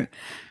Kapoor's thing. in Then. it.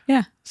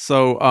 Yeah.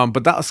 So,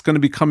 but that's going to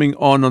be coming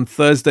on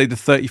Thursday, the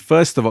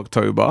 31st of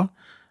October.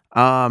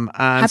 And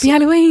Happy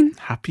Halloween.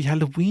 Happy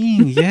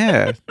Halloween,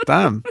 yeah,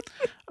 damn.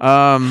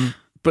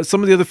 But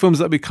some of the other films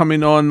that will be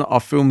coming on are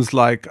films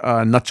like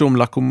Nachom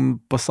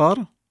Lakum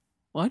Basar.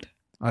 What?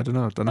 I don't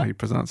know how you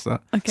pronounce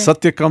that. Okay.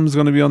 Satyakam's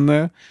going to be on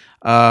there.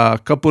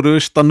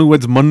 Kapurush, Tanu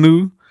Weds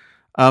Manu.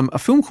 A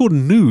film called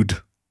Nude.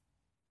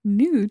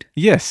 Nude.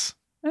 Yes,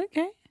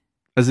 Okay.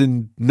 as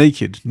in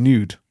naked,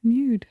 nude.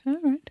 Nude. All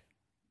right.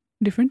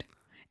 Different.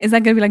 Is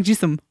that going to be like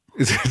Jism?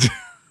 Is it?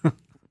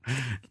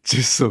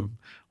 Jism.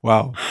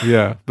 Wow.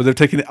 Yeah. But they've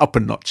taken it up a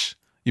notch.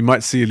 You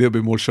might see a little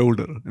bit more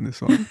shoulder in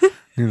this one.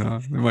 They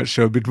might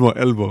show a bit more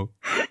elbow.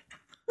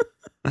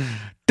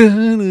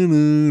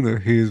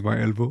 Here's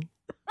my elbow.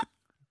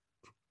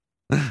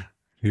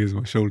 Here's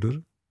my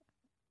shoulder.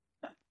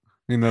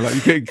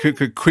 Like you get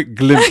a quick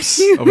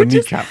glimpse of a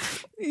kneecap.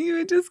 You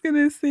were just going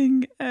to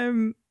sing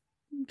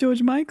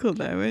George Michael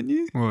there, weren't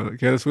you? What,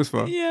 Careless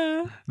Whisper?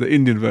 Yeah. The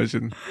Indian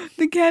version.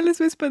 The Careless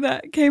Whisper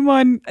that came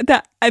on,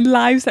 that a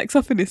live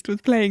saxophonist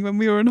was playing when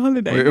we were on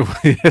holiday.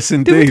 Yes,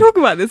 Did we indeed. talk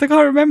about this? I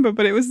can't remember,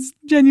 but it was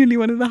genuinely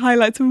one of the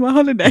highlights of my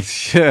holiday.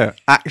 Yeah,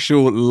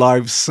 actual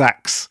live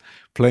sax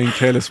playing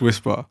Careless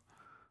Whisper.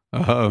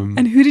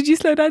 And who did you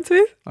slow dance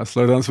with? I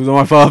slow dance with all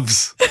my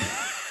bubs.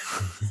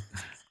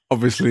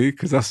 Obviously,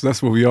 because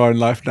that's where we are in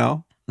life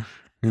now.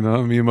 Me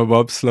and my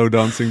bubs slow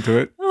dancing to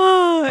it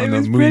Oh, it on a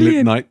was moonlit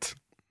brilliant. night.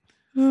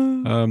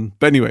 Oh.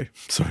 But anyway,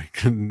 sorry,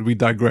 we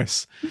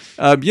digress.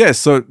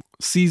 So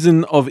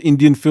season of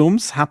Indian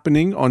films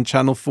happening on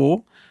Channel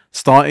 4,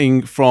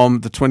 starting from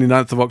the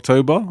 29th of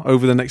October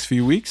over the next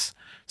few weeks.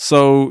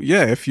 So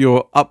yeah, if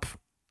you're up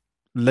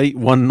late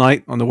one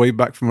night on the way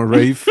back from a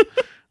rave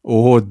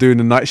or doing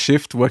a night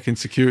shift working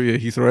security at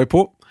Heathrow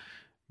Airport,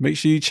 make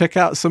sure you check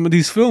out some of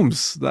these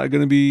films that are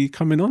going to be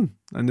coming on.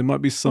 And there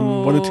might be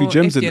one or two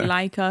gems in If you there.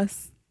 like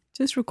us,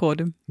 just record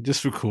them.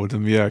 Just record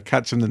them, yeah.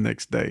 Catch them the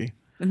next day.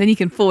 And then you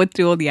can forward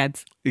through all the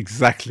ads.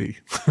 Exactly.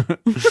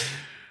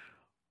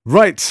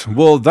 Right.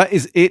 Well, that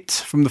is it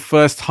from the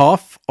first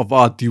half of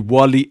our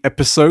Diwali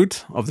episode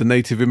of the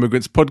Native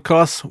Immigrants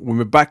podcast. When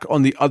we're back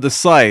on the other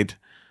side,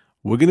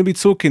 we're going to be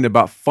talking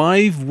about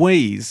 5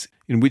 ways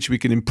in which we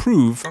can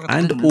improve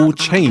and or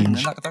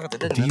change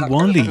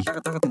Diwali.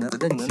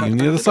 See you on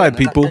the other side,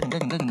 people.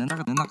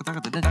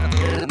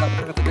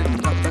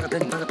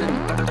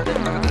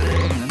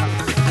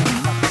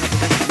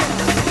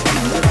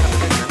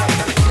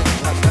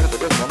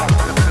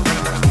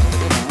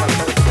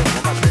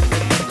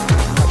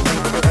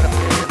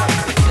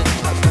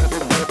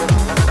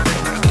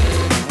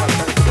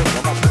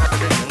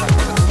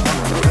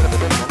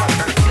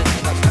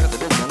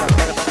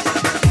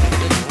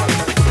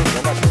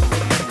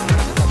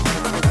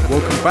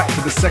 Welcome back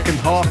to the second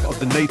half of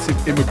the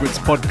Native Immigrants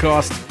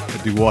podcast,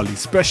 the Diwali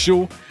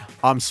special.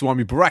 I'm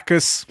Swami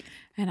Barakas.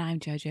 And I'm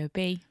Jojo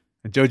B.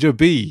 And Jojo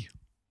B,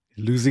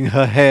 losing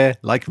her hair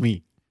like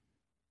me.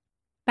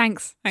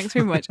 Thanks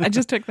very much. I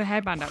just took the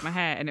hairband out my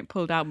hair and it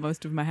pulled out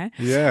most of my hair.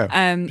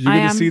 Yeah, you're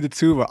going to see the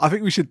two of us. I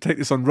think we should take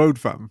this on road,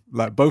 fam.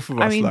 Like both of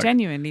us. I mean,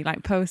 genuinely,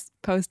 like post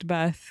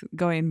birth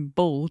going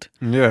bald.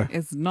 Yeah,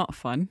 is not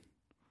fun.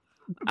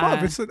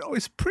 But it's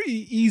a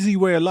pretty easy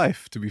way of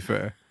life, to be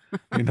fair.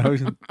 You know,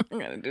 I'm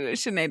gonna do a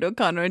Sinead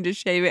O'Connor and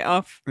just shave it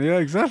off. Yeah,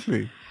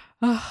 exactly.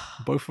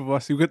 Both of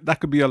us. That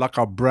could be like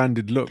our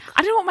branded look.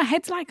 I don't know what my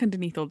head's like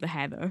underneath all the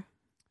hair, though.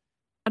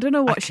 I don't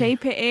know what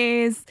shape it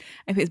is.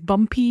 If it's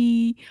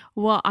bumpy,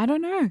 I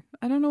don't know.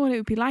 I don't know what it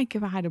would be like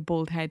if I had a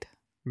bald head.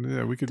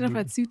 Yeah, we could. I don't know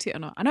if I'd suit it or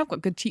not. I know I've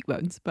got good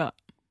cheekbones, but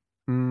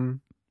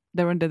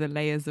they're under the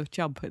layers of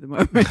chub at the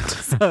moment.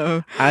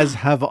 So as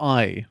have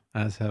I.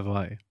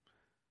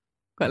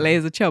 Got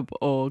layers of chub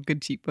or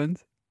good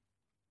cheekbones?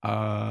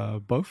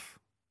 Both.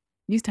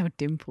 You used to have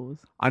dimples.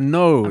 I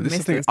know. This is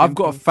the thing. I've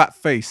got a fat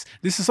face.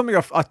 This is something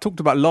I talked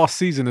about last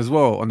season as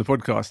well on the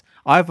podcast.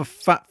 I have a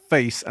fat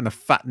face and a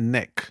fat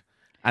neck,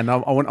 and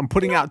I'm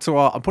putting out to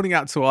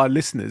our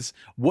listeners.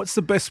 What's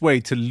the best way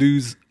to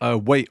lose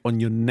weight on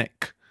your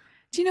neck?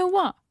 Do you know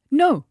what?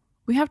 No.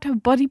 We have to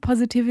have body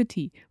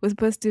positivity. We're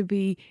supposed to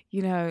be,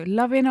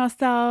 loving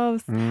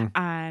ourselves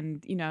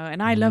and,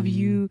 and I love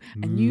you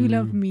and you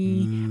love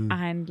me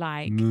and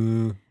like...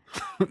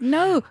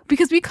 No,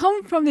 because we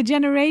come from the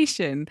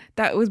generation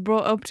that was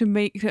brought up to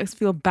make us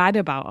feel bad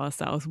about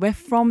ourselves. We're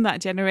from that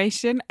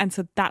generation, and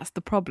so that's the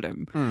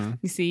problem.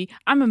 You see,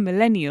 I'm a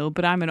millennial,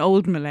 but I'm an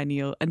old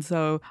millennial, and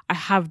so I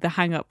have the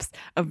hang-ups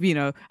of,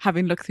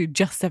 having looked through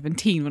Just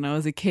 17 when I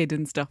was a kid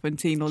and stuff and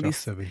seeing all these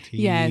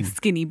 17.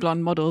 Skinny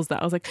blonde models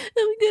that I was like,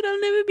 oh my God,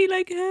 I'll never be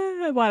like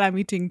her, while I'm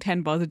eating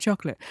 10 bars of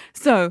chocolate.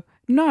 So,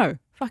 no,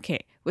 fuck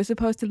it. We're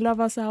supposed to love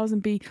ourselves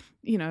and be,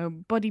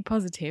 body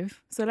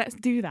positive. So let's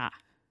do that.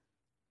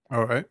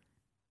 All right.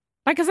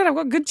 Like I said, I've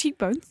got good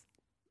cheekbones.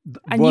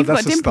 And you've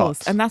got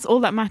dimples. And that's all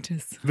that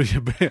matters.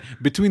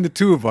 Between the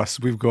two of us,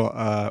 we've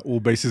got all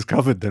bases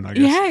covered then, I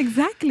guess. Yeah,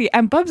 exactly.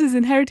 And Bubs has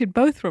inherited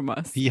both from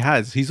us. He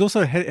has. He's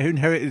also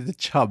inherited the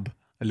chub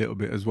a little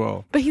bit as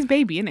well. But he's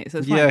baby, innit? So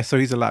it's fine. Yeah, so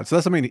he's allowed. So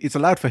that's what I mean. It's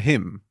allowed for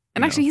him.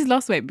 And actually, he's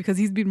lost weight because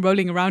he's been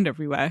rolling around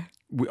everywhere.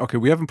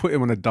 We haven't put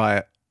him on a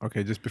diet.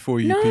 Okay, just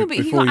before you... No, but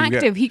he got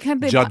active. The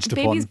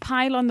babies upon.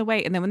 Pile on the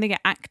weight, and then when they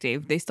get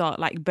active, they start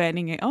like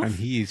burning it off. And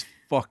he is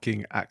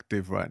fucking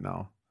active right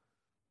now.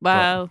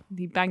 Well,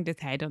 he banged his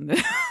head on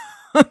the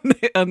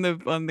on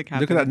the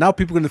cabinet. Look at that. Now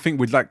people are going to think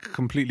we're like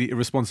completely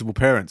irresponsible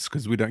parents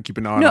because we don't keep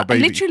an eye on our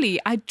baby. No, literally,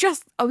 I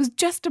was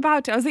just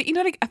about to. I was like,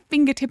 like a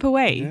fingertip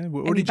away. Yeah,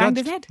 we're and already he banged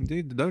judged. his head.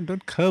 Indeed,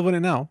 don't curve on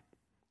it now.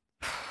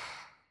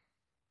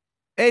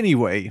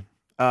 Anyway...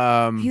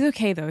 he's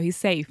okay though. He's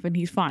safe and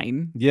he's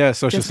fine. Yeah,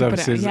 social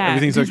services.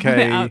 Everything's okay. Put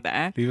it out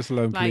there. Leave us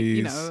alone,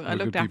 please. I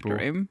looked after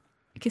him.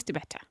 I kissed it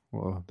better.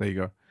 Well, there you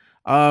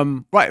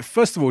go. Right,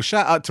 first of all,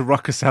 shout out to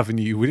Ruckus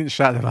Avenue. We didn't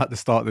shout them out at the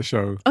start of the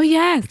show. Oh,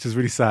 yes. Which is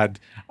really sad.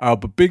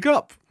 But big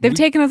up. They've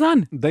taken us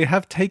on. They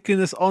have taken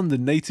us on. The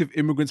Native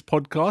Immigrants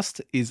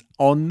podcast is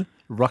on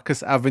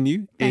Ruckus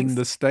Avenue in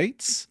the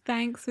States.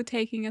 Thanks for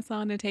taking us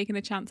on and taking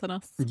a chance on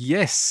us.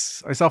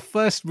 Yes. It's our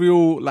first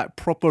real,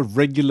 proper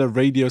regular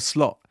radio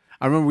slot.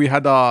 I remember we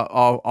had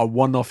our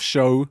one-off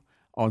show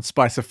on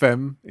Spice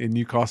FM in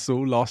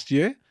Newcastle last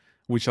year,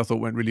 which I thought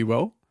went really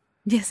well.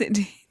 Yes, it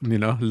did.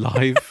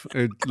 Live,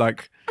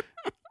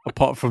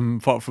 apart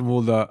from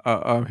all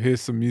the here's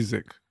some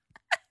music,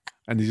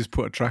 and you just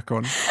put a track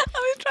on. I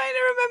was trying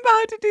to remember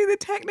how to do the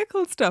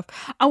technical stuff.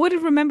 I would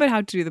have remembered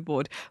how to do the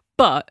board,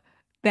 but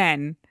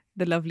then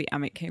the lovely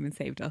Amit came and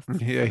saved us.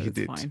 Yeah, he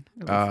did. Fine.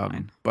 It was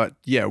fine. But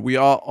yeah, we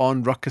are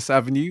on Ruckus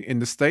Avenue in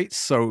the States,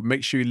 so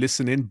make sure you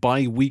listen in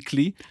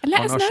bi-weekly and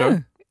let on us our know.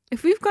 show.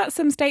 If we've got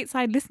some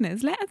stateside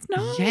listeners, let us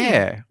know.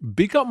 Yeah,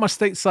 big up my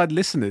stateside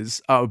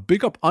listeners.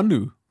 Big up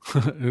Anu,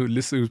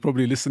 who's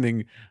probably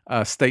listening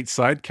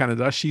stateside,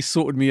 Canada. She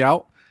sorted me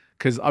out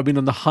because I've been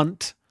on the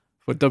hunt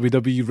for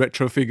WWE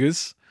retro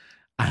figures.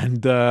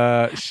 And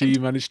she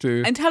managed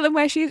to... And tell them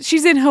where she is.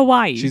 She's in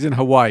Hawaii. She's in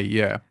Hawaii,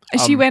 yeah.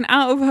 And she went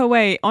out of her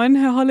way on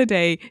her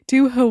holiday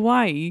to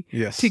Hawaii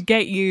to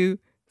get you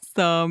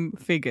some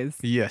figures.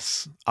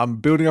 Yes. I'm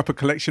building up a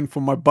collection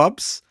for my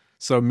bubs.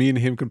 So me and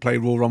him can play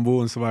Royal Rumble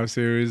and Survivor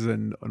Series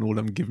and all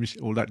them, give me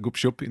all that goop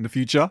shop in the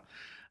future.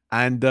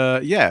 And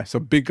so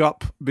big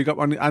up,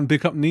 and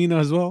big up Nina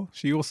as well.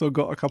 She also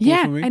got a couple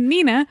for me. Yeah, and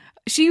Nina,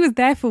 she was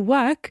there for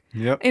work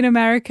in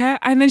America,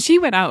 and then she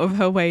went out of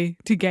her way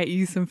to get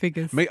you some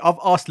figures. Mate, I've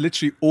asked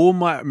literally all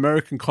my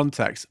American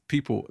contacts,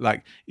 people,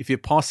 like, if you're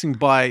passing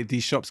by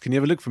these shops, can you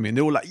ever look for me? And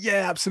they're all like,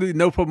 yeah, absolutely,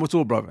 no problem at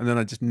all, bro. And then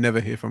I just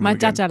never hear from them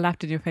again. My dad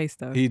laughed in your face,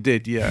 though. He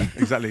did, yeah,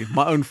 exactly.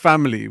 My own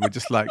family were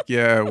just like,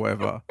 yeah,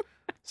 whatever.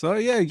 So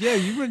yeah,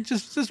 you were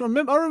just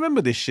remember. I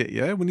remember this shit.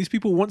 Yeah, when these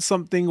people want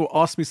something or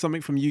ask me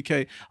something from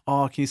UK,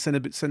 can you send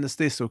us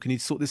this, or can you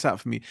sort this out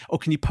for me, or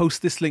can you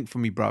post this link for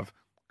me, bruv?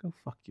 Go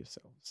fuck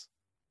yourselves.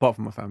 Apart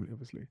from my family,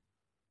 obviously.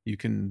 You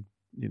can,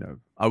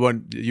 I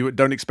won't. You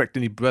don't expect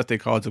any birthday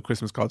cards or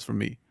Christmas cards from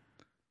me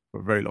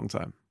for a very long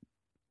time.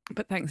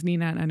 But thanks,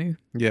 Nina and Anu.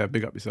 Yeah,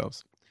 big up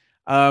yourselves.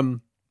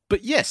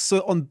 But yes,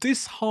 so on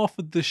this half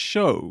of the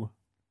show,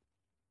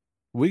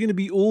 we're going to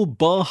be all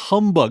bar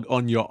humbug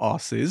on your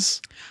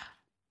asses.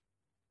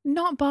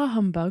 Not bar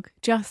humbug,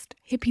 just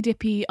hippy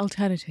dippy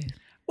alternative.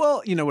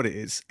 Well, you know what it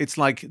is. It's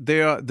like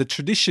there are the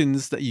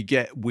traditions that you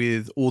get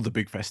with all the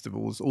big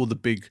festivals, all the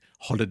big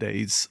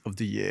holidays of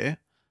the year.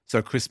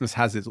 So Christmas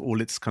has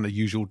all its kind of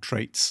usual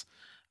traits.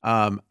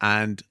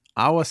 And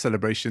our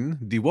celebration,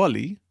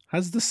 Diwali,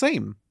 has the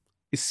same,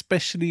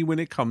 especially when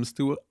it comes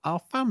to our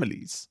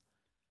families.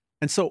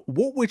 And so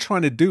what we're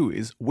trying to do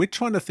is we're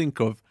trying to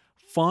think of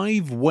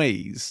 5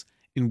 ways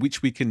in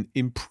which we can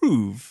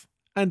improve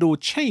and or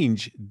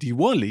change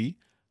Diwali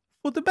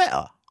for the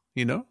better,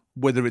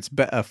 whether it's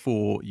better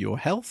for your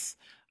health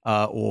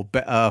or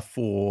better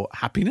for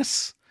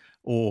happiness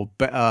or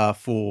better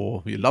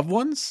for your loved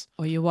ones.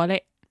 Or your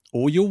wallet.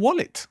 Or your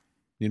wallet,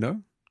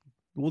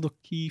 all the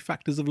key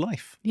factors of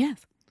life.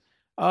 Yes.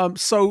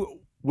 So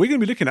we're going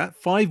to be looking at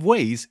 5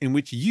 ways in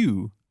which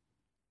you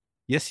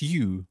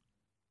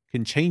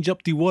can change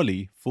up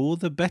Diwali for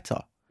the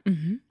better.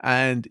 Mm-hmm.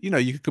 And,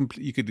 you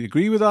could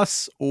agree with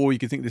us or you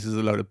could think this is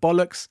a load of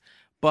bollocks.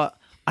 But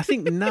I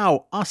think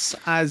now us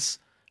as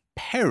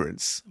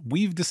parents,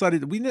 we've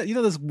decided,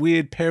 those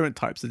weird parent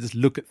types that just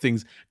look at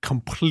things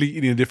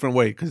completely in a different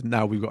way because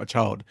now we've got a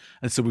child.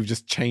 And so we've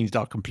just changed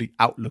our complete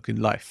outlook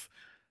in life.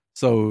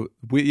 So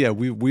we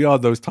are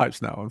those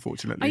types now,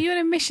 unfortunately. Are you on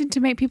a mission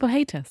to make people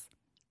hate us?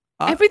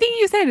 Everything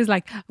you said is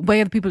like,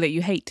 we're the people that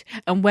you hate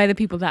and we're the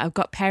people that have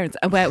got parents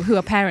and who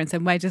are parents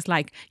and we're just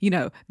like,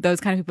 those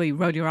kind of people you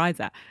roll your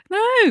eyes at.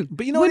 No,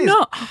 but we're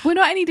not. We're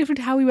not any different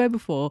to how we were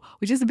before.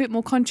 We're just a bit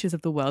more conscious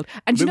of the world.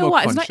 And you know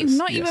what? It's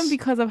not even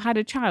because I've had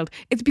a child.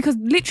 It's because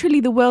literally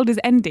the world is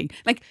ending.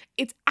 Like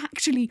it's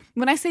actually,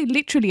 when I say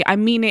literally, I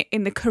mean it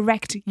in the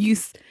correct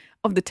use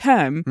of the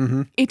term.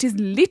 Mm-hmm. It is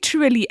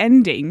literally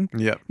ending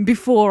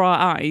before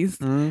our eyes,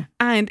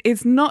 and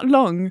it's not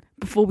long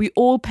before we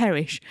all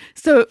perish.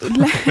 So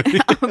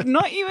I'm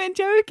not even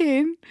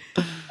joking.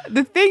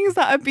 The things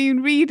that I've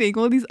been reading,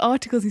 all these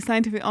articles, these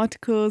scientific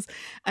articles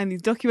and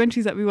these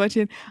documentaries that we're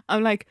watching,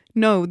 I'm like,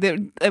 no,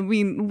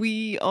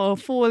 we are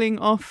falling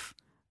off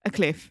a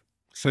cliff.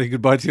 Say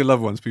goodbye to your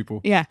loved ones,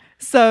 people. Yeah.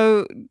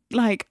 So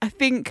I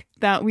think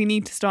that we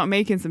need to start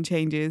making some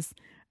changes.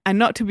 And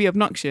not to be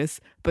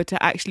obnoxious, but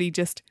to actually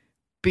just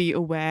be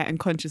aware and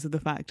conscious of the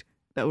fact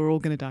that we're all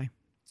going to die.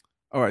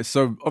 All right.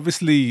 So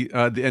obviously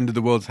the end of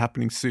the world's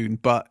happening soon,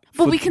 but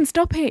we can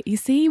stop it. You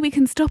see, we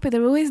can stop it.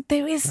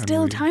 There is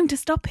still time to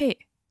stop it.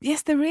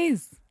 Yes, there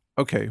is.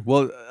 Okay.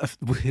 Well,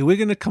 we're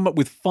going to come up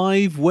with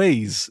 5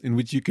 ways in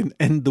which you can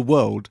end the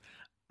world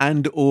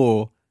and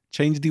or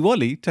change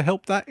Diwali to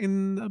help that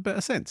in a better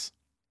sense.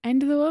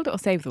 End of the world or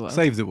save the world?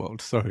 Save the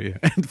world, sorry.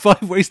 Yeah. And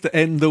 5 ways to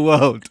end the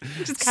world.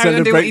 Just carry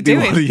on doing what you're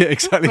doing. Yeah,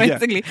 exactly.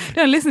 Basically.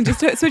 No, listen, just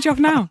switch off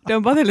now.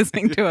 Don't bother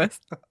listening to us.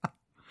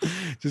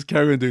 Just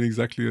carry on doing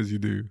exactly as you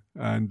do.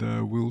 And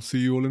we'll see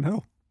you all in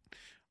hell.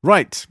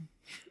 Right.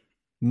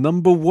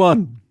 Number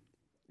 1,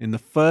 in the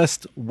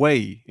first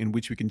way in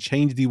which we can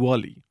change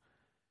Diwali.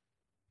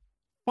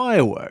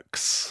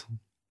 Fireworks.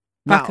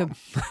 Fuck them.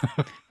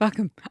 Fuck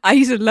them. I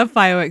used to love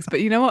fireworks,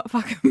 but you know what?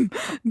 Fuck them.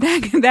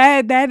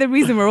 They're the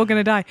reason we're all going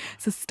to die.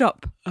 So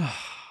stop.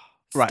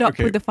 Stop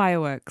with the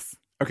fireworks.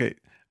 Okay.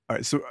 All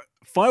right. So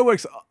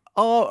fireworks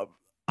are,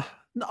 I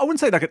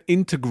wouldn't say like an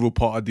integral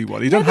part of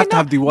Diwali. You don't have to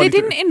have Diwali.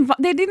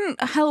 They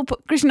didn't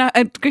help Krishna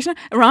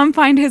Ram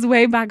find his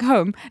way back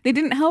home. They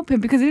didn't help him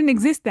because it didn't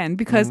exist then,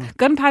 because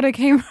gunpowder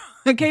came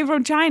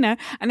from China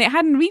and it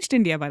hadn't reached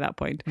India by that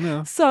point.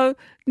 Yeah. So,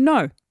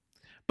 no.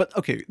 But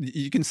okay,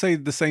 you can say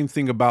the same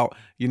thing about,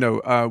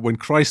 when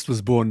Christ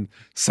was born,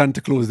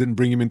 Santa Claus didn't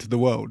bring him into the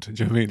world. Do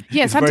you know what I mean?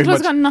 Yeah, Santa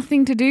Claus got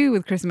nothing to do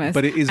with Christmas.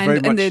 But it is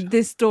very much... And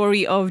this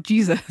story of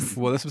Jesus.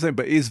 Well, that's what I'm saying.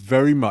 But it is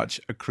very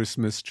much a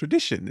Christmas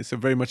tradition. It's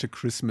very much a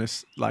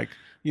Christmas, like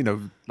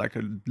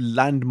a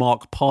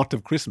landmark part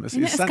of Christmas.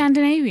 Isn't it a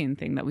Scandinavian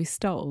thing that we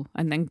stole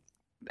and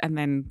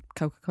then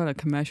Coca-Cola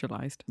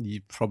commercialized?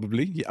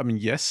 Probably. Yeah, I mean,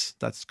 yes,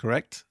 that's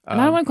correct. And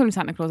I don't want to call him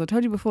Santa Claus. I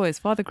told you before, it's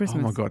Father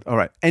Christmas. Oh my God. All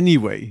right.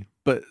 Anyway,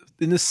 but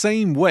in the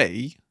same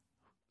way,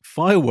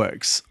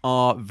 fireworks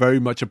are very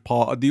much a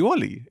part of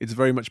Diwali. It's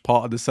very much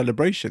part of the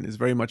celebration. It's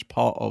very much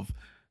part of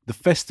the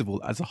festival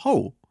as a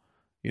whole,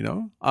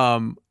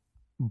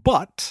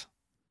 But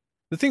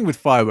the thing with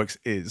fireworks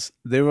is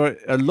there are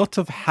a lot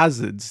of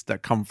hazards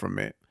that come from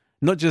it.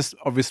 Not just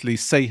obviously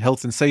say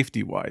health and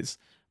safety wise,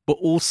 but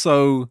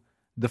also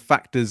the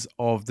factors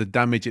of the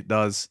damage it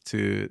does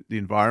to the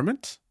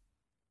environment.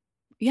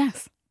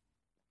 Yes.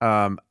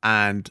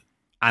 And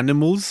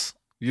animals,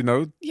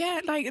 Yeah,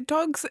 like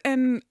dogs,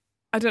 and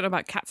I don't know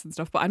about cats and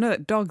stuff, but I know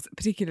that dogs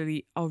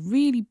particularly are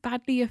really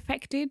badly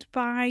affected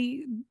by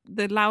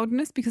the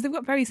loudness because they've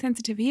got very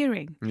sensitive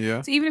hearing.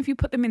 Yeah. So even if you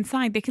put them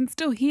inside, they can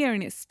still hear,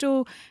 and it's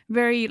still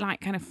very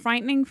kind of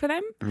frightening for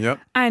them. Yep.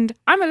 And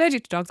I'm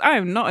allergic to dogs. I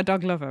am not a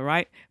dog lover,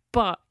 right?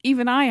 But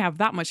even I have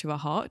that much of a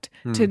heart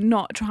to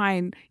not try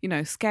and,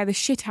 scare the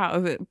shit out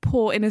of a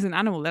poor innocent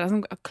animal that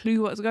hasn't got a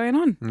clue what's going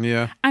on.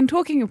 Yeah. And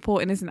talking of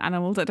poor innocent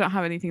animals that don't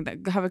have anything,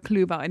 that have a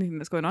clue about anything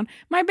that's going on,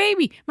 my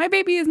baby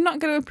is not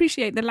going to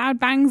appreciate the loud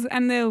bangs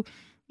and the,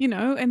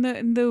 and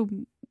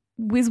the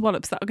whiz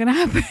wallops that are going to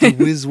happen.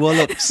 Whiz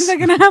wallops. They're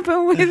going to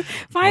happen with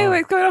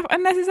fireworks going off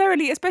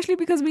unnecessarily, especially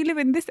because we live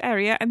in this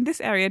area and this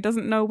area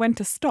doesn't know when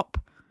to stop.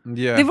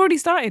 Yeah. They've already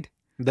started.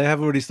 They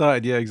have already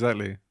started. Yeah,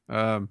 exactly.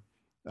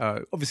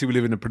 Obviously, we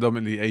live in a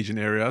predominantly Asian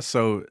area,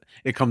 so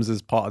it comes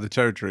as part of the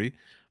territory.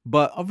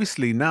 But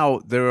obviously now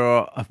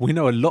we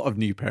know a lot of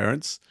new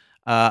parents.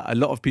 A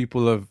lot of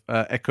people have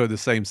echoed the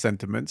same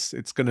sentiments.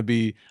 It's going to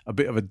be a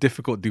bit of a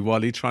difficult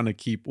Diwali trying to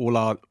keep all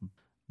our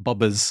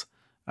bubbas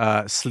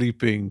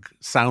sleeping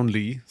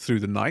soundly through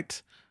the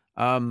night.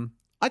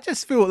 I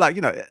just feel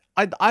like,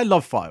 I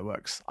love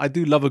fireworks. I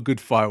do love a good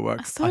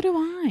fireworks. So do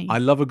I. I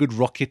love a good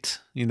rocket,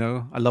 I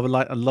love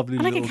a lovely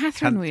I like little a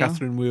Catherine wheel.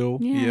 Catherine wheel.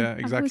 Yeah,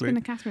 exactly. I've always been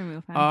a Catherine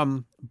wheel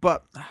fan.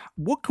 But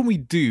what can we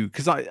do?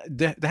 Because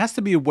there has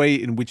to be a way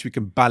in which we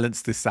can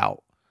balance this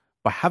out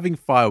by having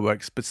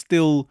fireworks, but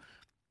still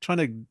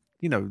trying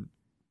to,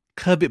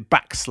 curb it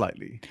back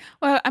slightly.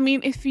 Well, I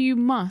mean, if you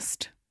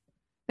must,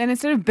 then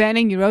instead of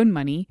burning your own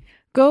money,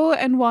 go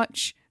and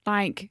watch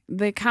like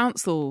the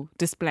council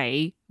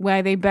display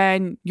where they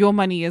burn your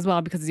money as well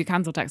because your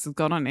council tax has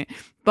gone on it.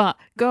 But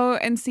go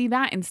and see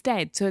that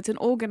instead. So it's an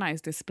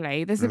organised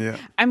display.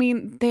 I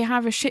mean, they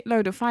have a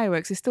shitload of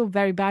fireworks. It's still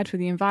very bad for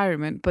the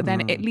environment, but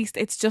then at least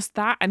it's just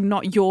that and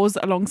not yours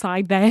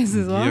alongside theirs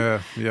as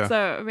well. Yeah.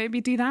 So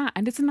maybe do that,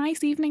 and it's a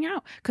nice evening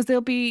out because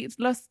there'll be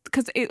less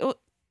because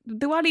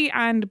Diwali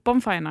and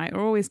bonfire night are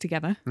always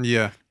together.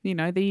 Yeah,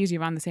 they usually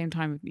around the same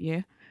time of the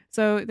year.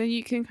 So then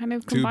you can kind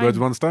of combine. 2 birds,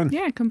 1 stone.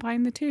 Yeah,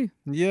 combine the two.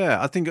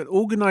 Yeah, I think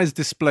organised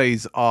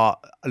displays are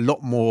a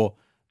lot more,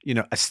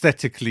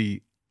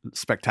 aesthetically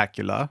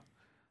spectacular.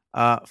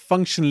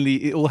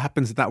 Functionally, it all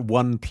happens in that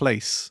one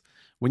place.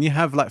 When you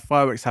have like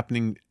fireworks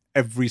happening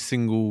every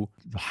single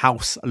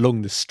house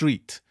along the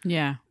street,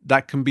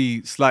 that can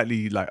be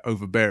slightly like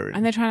overbearing.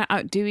 And they're trying to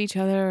outdo each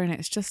other, and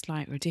it's just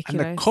like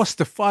ridiculous. And the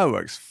cost of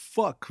fireworks,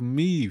 fuck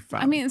me,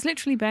 fam. I mean, it's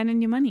literally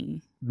burning your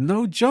money.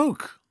 No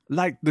joke.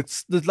 Like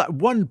there's like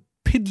one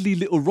piddly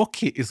little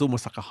rocket is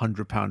almost like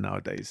 £100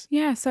 nowadays.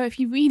 Yeah, so if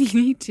you really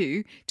need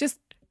to, just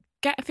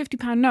get a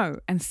 £50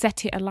 note and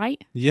set it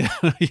alight. Yeah,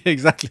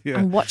 exactly. Yeah.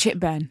 And watch it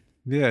burn.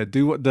 Yeah,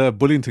 do what the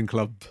Bullington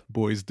Club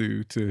boys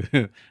do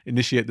to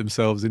initiate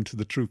themselves into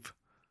the troop.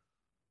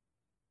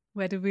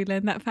 Where did we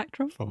learn that fact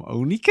from? From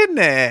Only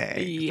Connect.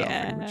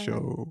 Yeah.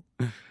 Show.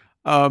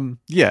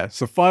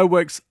 So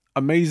fireworks,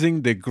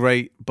 amazing, they're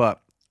great,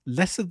 but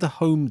less of the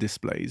home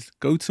displays.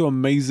 Go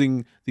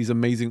to these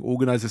amazing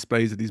organised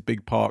displays at these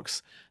big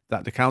parks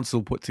that the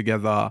council put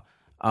together,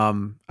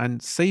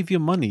 and save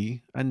your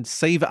money and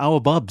save our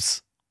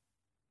bubs.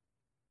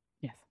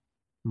 Yes.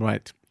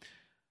 Right.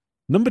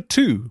 Number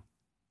 2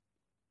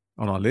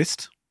 on our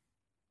list,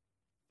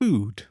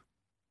 food.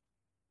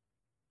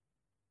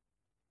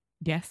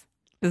 Yes,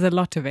 there's a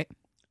lot of it.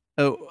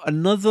 Oh,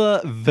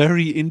 another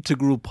very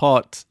integral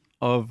part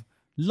of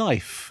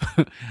life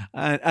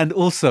and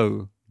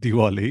also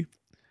Diwali.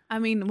 I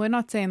mean, we're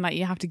not saying that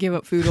you have to give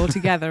up food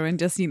altogether and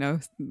just,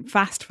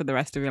 fast for the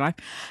rest of your life.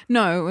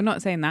 No, we're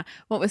not saying that.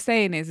 What we're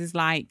saying is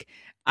like,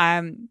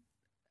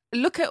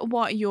 look at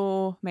what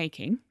you're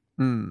making.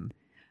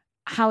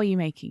 How are you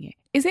making it?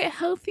 Is it a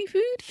healthy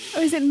food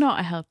or is it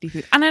not a healthy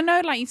food? And I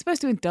know like you're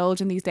supposed to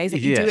indulge in these days.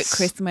 Like you do at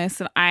Christmas,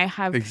 and I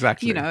have,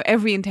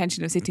 every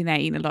intention of sitting there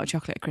eating a lot of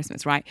chocolate at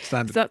Christmas, right?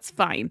 Standard. So that's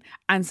fine.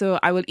 And so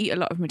I will eat a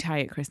lot of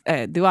mithai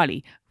at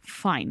Diwali.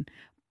 Fine.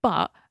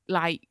 But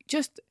like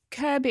just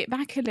curb it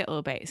back a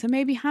little bit. So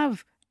maybe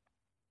have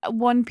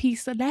 1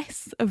 piece or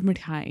less of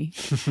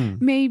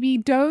mithai. Maybe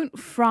don't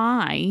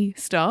fry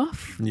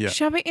stuff. Yeah.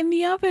 Shove it in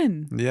the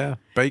oven. Yeah,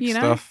 bake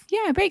stuff.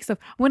 Yeah, bake stuff.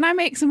 When I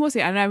make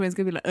samosa, I know everyone's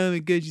gonna be like, "Oh my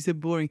god, you said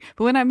boring."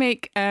 But when I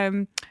make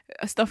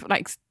stuff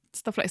like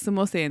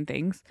samosa and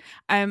things,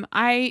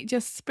 I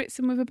just spritz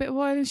them with a bit of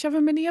oil and shove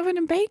them in the oven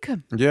and bake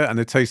them. Yeah, and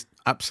they taste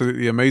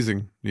absolutely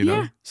amazing.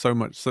 So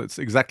much. So it's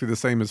exactly the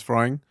same as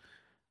frying.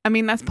 I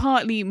mean, that's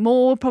partly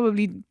more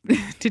probably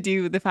to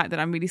do with the fact that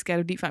I'm really scared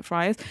of deep fat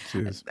fryers,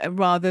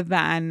 rather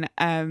than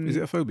is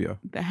it a phobia?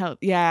 The health.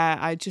 Yeah,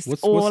 I just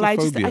I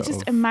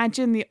just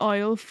imagine the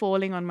oil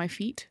falling on my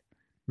feet.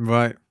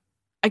 Right.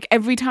 Like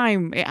every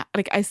time,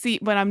 I see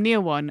when I'm near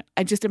one,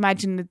 I just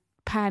imagine the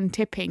pan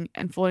tipping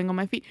and falling on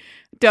my feet.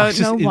 Don't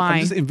know why. I'm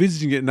just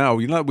envisaging it now.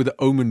 Like with the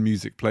Omen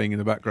music playing in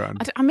the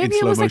background. Maybe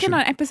it was like in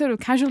an episode of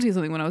Casualty or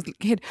something when I was a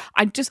kid.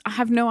 I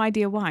have no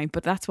idea why,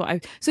 but that's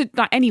what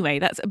anyway,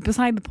 that's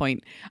beside the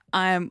point.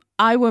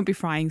 I won't be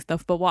frying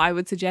stuff, but what I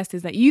would suggest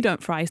is that you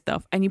don't fry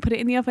stuff and you put it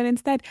in the oven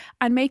instead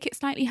and make it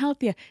slightly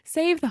healthier.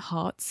 Save the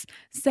hearts.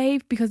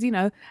 Because,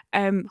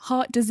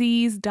 heart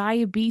disease,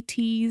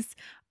 diabetes,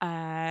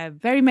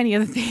 very many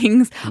other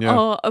things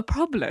are a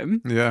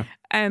problem. Yeah.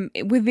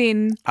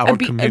 Within our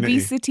community.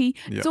 Obesity.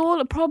 Yeah. It's all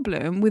a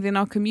problem within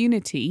our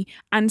community.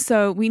 And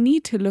so we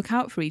need to look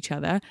out for each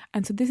other.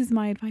 And so this is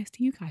my advice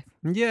to you guys.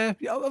 Yeah.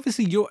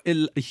 Obviously,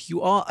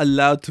 you are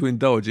allowed to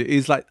indulge. It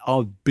is like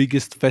our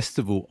biggest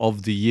festival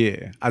of the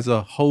year as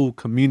a whole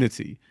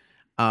community.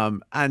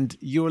 And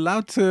you're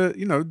allowed to,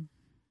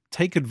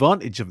 take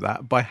advantage of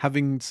that by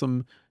having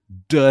some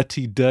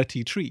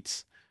dirty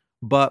treats.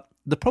 But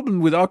the problem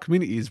with our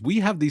community is we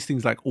have these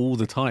things like all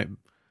the time.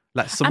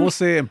 Like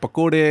samosa and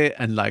pakode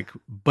and like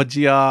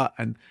bhajia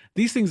and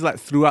these things like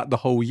throughout the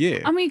whole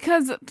year. I mean,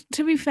 because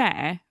to be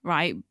fair,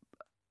 right,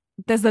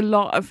 there's a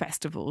lot of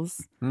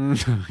festivals.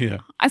 Yeah.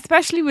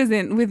 Especially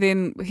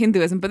within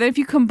Hinduism. But then if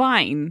you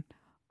combine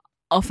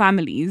our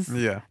families,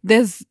 Yeah.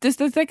 there's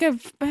like a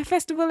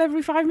festival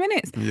every 5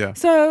 minutes. Yeah.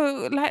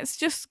 So let's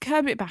just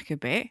curb it back a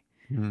bit.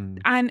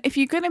 And if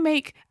you're going to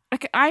make,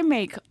 like I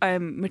make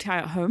mithai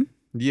at home.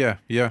 Yeah.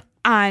 Yeah.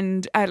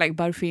 And I like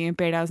barfi and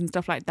pedas and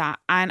stuff like that.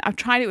 And I've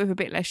tried it with a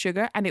bit less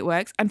sugar and it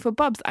works. And for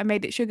Bubs, I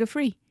made it sugar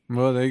free.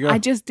 Well, there you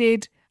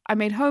go. I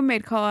made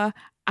homemade koa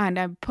and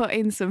I put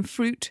in some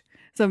fruit,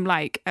 some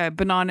like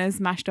bananas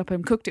mashed up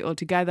and cooked it all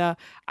together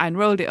and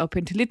rolled it up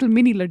into little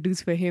mini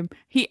laddus for him.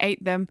 He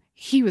ate them.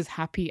 He was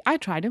happy. I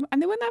tried them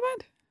and they weren't that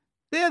bad.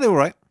 Yeah, they were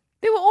right.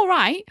 They were all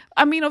right.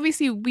 I mean,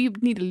 obviously, we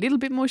need a little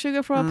bit more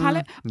sugar for our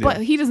palate,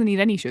 but he doesn't need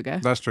any sugar.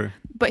 That's true.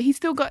 But he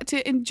still got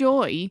to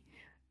enjoy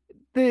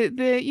the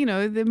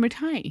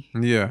mithai.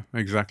 Yeah,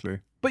 exactly.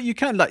 But you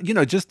can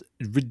just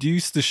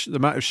reduce the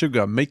amount of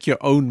sugar, make your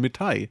own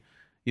mithai,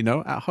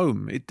 at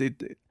home.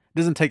 It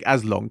doesn't take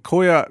as long.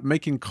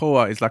 Making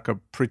koa is like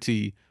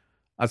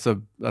that's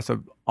a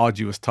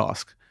arduous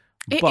task.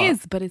 It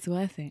is, but it's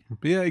worth it.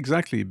 Yeah,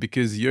 exactly,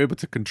 because you're able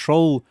to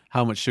control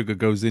how much sugar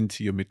goes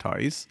into your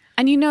mithais.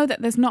 And you know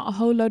that there's not a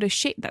whole load of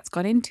shit that's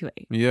gone into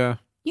it. Yeah.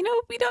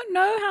 We don't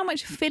know how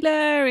much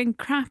filler and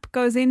crap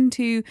goes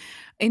into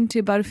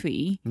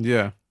barfi.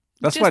 Yeah.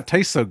 That's why it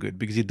tastes so good,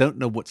 because you don't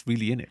know what's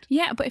really in it.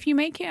 Yeah, but if you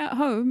make it at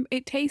home,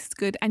 it tastes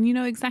good and you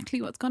know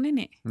exactly what's gone in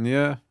it.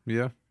 Yeah,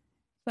 yeah.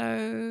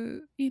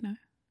 So,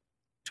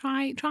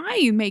 try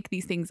and make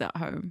these things at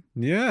home.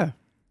 Yeah.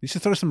 You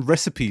should throw some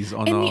recipes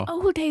on In the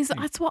old days,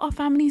 that's what our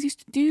families used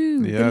to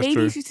do. Yeah, the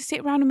ladies used to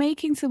sit around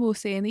making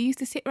samosa and they used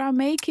to sit around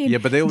making Yeah,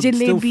 but they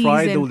still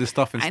fried all this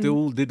stuff and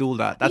still did all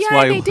that. That's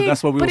why we were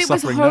suffering now. But it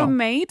was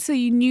homemade, so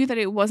you knew that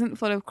it wasn't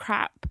full of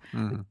crap.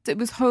 It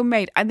was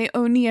homemade and they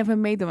only ever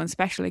made them on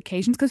special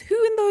occasions because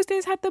who in those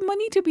days had the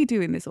money to be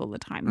doing this all the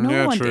time?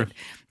 No one did.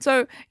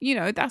 So,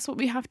 that's what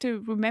we have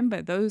to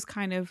remember, those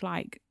kind of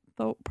like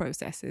thought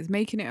processes.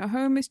 Making it at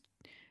home is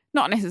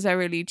not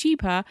necessarily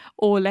cheaper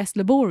or less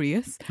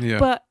laborious,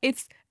 but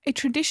it's a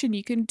tradition.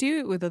 You can do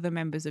it with other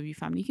members of your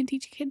family. You can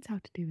teach your kids how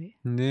to do it.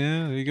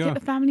 Yeah, there you go. Get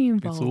the family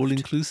involved. It's all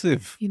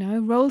inclusive.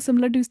 Roll some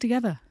laddus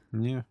together.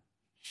 Yeah.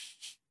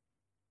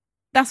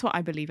 That's what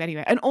I believe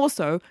anyway. And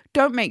also,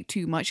 don't make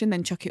too much and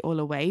then chuck it all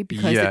away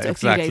because it's a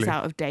few days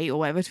out of date or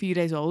whatever, it's a few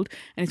days old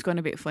and it's gone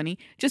a bit funny.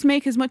 Just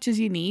make as much as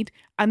you need.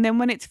 And then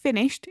when it's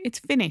finished, it's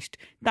finished.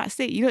 That's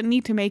it. You don't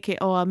need to make it,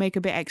 I'll make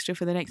a bit extra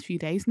for the next few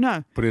days.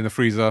 No. Put it in the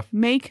freezer.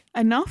 Make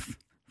enough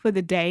for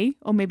the day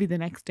or maybe the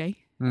next day.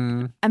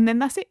 And then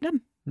that's it,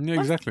 done. Yeah,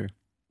 exactly.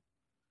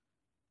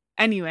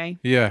 Anyway.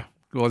 Yeah.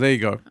 Well, there you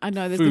go. I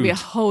know there's going to be a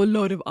whole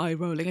load of eye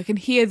rolling. I can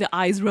hear the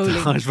eyes rolling.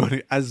 The eyes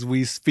rolling as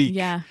we speak.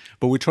 Yeah.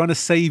 But we're trying to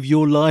save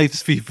your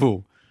lives,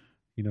 people.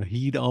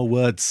 Heed our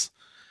words.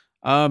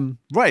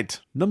 Right.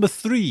 Number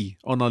 3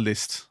 on our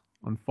list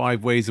on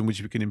 5 ways in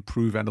which we can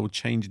improve and or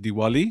change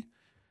Diwali.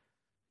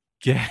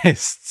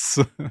 Guests.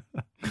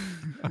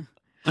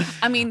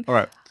 I mean. All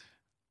right.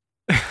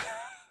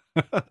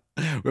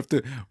 we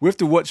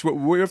have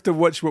to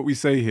watch what we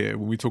say here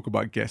when we talk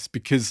about guests,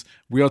 because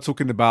we are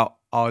talking about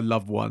our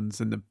loved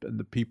ones and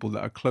the people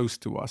that are close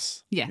to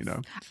us. Yes,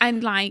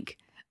 and like,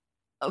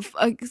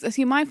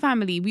 see, my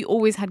family, we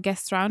always had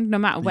guests around, no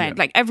matter when.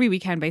 Like every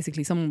weekend,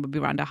 basically, someone would be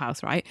around our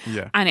house, right?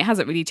 Yeah, and it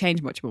hasn't really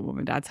changed much with my mum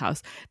and dad's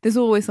house. There's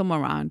always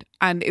someone around,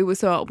 and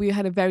we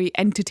had a very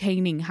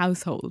entertaining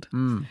household.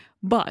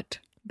 But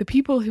the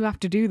people who have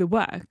to do the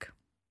work,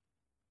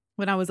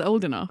 when I was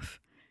old enough,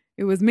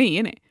 it was me,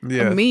 innit?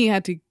 Yeah. And me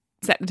had to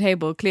set the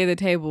table, clear the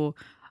table.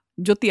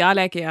 Jyoti aa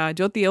leke aa,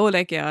 Jyoti o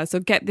leke aa. So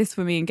get this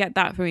for me and get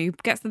that for me.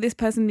 This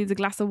person needs a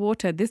glass of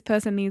water. This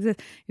person needs this.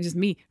 It's just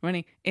me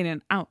running in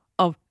and out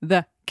of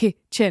the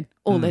kitchen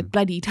all the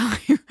bloody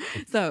time.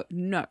 So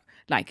no.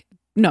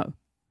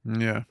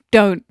 Yeah.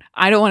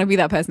 I don't want to be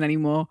that person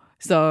anymore.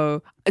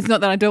 So it's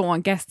not that I don't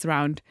want guests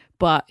around,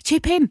 but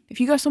chip in.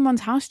 If you go to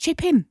someone's house,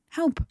 chip in.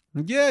 Help.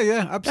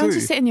 Yeah, absolutely. Don't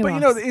just sit in your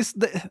ass.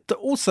 But it's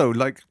also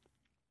like,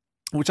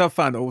 which I've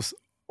found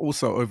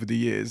also over the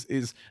years,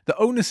 is the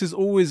onus is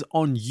always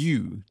on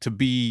you to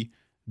be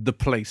the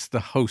place, the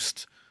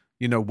host,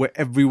 where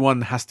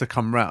everyone has to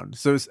come round.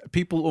 So it's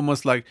people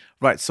almost like,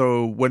 right,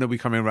 so when are we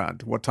coming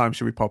around? What time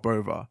should we pop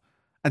over?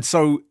 And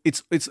so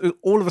it's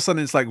all of a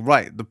sudden it's like,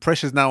 right, the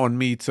pressure's now on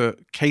me to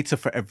cater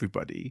for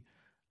everybody.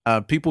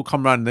 People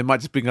come around and they might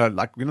just bring out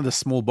like, the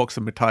small box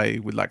of mithai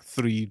with like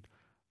 3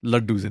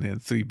 laddus in it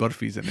and 3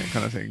 barfis in it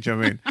kind of thing. Do you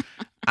know what I mean?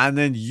 And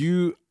then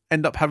you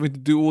end up having to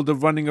do all the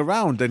running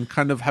around and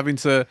kind of having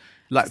to,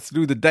 like,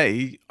 through the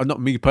day, or not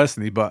me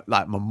personally, but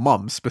like my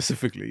mum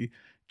specifically,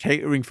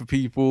 catering for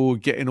people,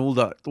 getting all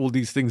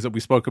these things that we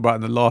spoke about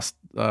in the last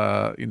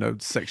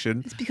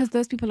section. It's because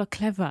those people are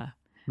clever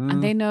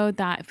and they know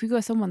that if we go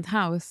to someone's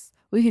house,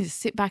 we can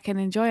just sit back and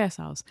enjoy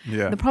ourselves.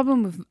 Yeah. The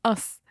problem with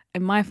us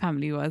in my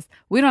family was,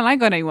 we don't like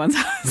going to anyone's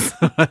house.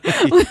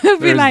 We'd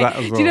be like,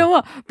 do you know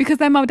what? Because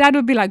then my dad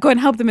would be like, go and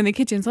help them in the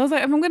kitchen. So I was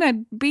like, if I'm going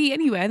to be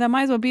anywhere, then I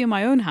might as well be in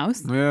my own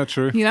house. Yeah,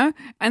 true. You know?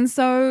 And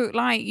so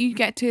like you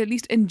get to at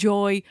least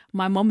enjoy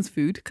my mom's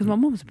food because my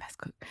mom's the best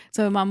cook.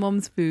 So my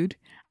mom's food.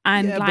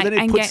 And yeah, like,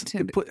 and get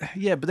to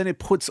but then it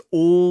puts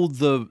all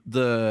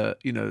the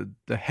you know,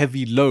 the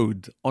heavy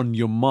load on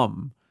your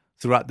mum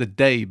throughout the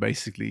day,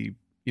 basically,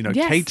 you know,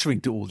 catering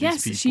to all these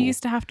people. Yes, she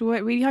used to have to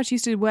work really hard. She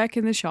used to work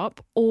in the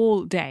shop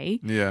all day,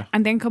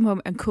 and then come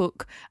home and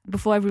cook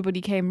before everybody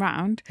came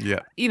round. Yeah,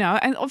 you know,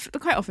 and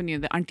quite often, you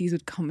know, the aunties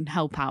would come and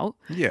help out.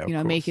 Yeah, you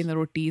know, making the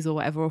rotis or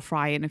whatever, or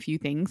frying a few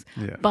things.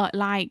 Yeah, but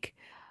like,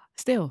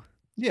 still,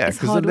 yeah,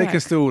 because then they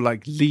can still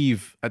like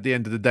leave at the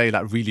end of the day,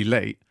 like really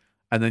late.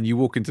 And then you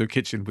walk into a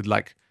kitchen with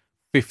like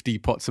 50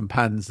 pots and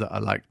pans that are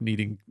like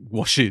needing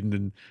washing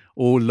and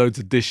all loads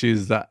of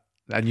dishes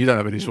and you don't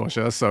have a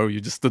dishwasher. So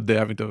you just stood there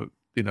having to,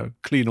 you know,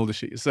 clean all the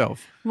shit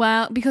yourself.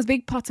 Well, because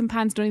big pots and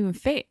pans don't even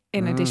fit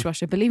in a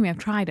dishwasher. Believe me, I've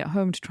tried at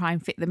home to try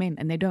and fit them in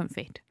and they don't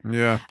fit.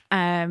 Yeah.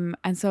 And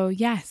so,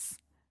 yes.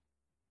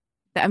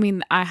 I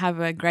mean, I have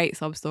a great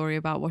sob story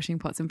about washing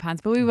pots and pans,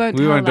 but we won't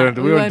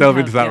delve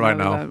into that right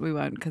now. We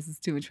won't because there's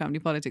too much family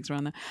politics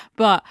around there.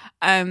 But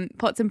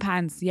pots and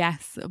pans,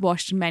 yes,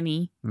 washed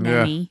many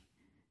a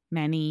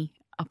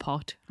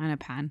pot and a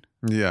pan.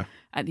 Yeah.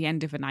 At the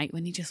end of a night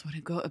when you just want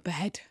to go to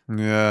bed.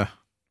 Yeah.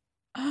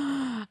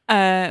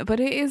 But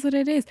it is what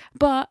it is.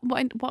 But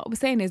what I was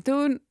saying is,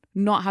 don't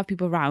not have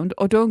people around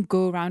or don't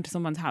go around to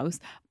someone's house,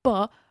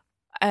 but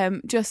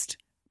just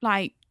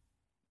like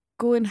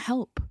go and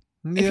help.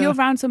 Yeah. If you're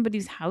around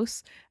somebody's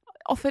house,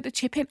 offer to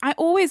chip in. I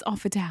always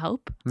offer to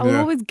help. I will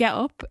always get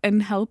up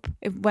and help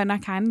when I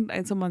can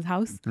at someone's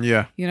house.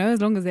 Yeah. You know, as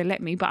long as they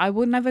let me. But I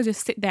will never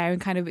just sit there and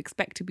kind of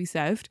expect to be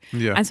served.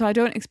 Yeah. And so I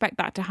don't expect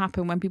that to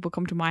happen when people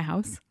come to my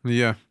house.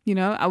 Yeah. You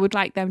know, I would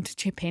like them to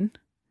chip in.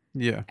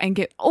 Yeah.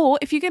 And or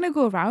if you're going to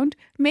go around,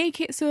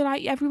 make it so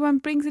like everyone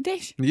brings a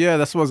dish. Yeah,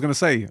 that's what I was going to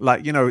say.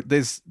 Like, you know,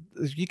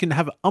 you can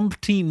have an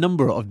umpteen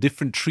number of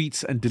different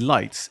treats and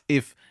delights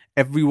if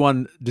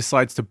everyone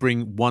decides to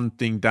bring one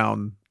thing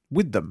down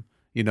with them,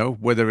 you know,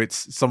 whether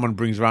it's someone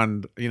brings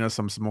around, you know,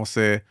 some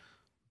samosa,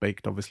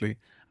 baked obviously,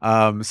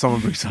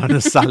 someone brings around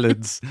the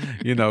salads,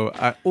 you know,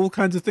 all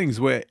kinds of things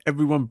where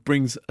everyone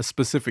brings a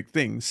specific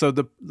thing. So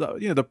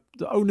the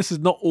onus is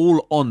not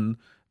all on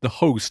the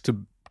host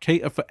to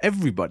cater for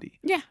everybody.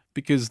 Yeah.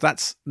 Because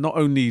that's not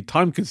only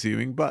time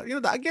consuming, but, you know,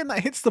 that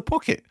hits the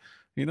pocket.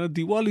 You know,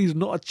 Diwali is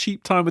not a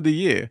cheap time of the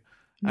year.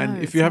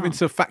 And if you're having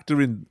to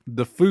factor in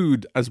the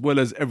food as well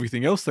as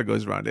everything else that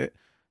goes around it,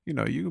 you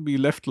know, you'll be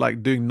left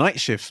like doing night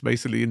shifts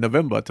basically in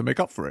November to make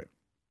up for it.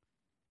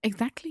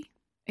 Exactly.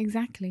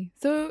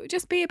 So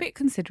just be a bit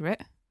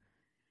considerate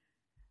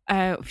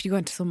if you go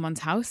into someone's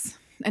house.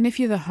 And if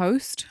you're the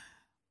host,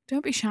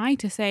 don't be shy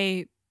to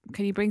say,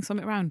 can you bring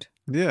something around?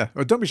 Yeah.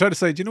 Or don't be shy to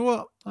say, do you know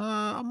what?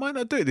 I might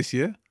not do it this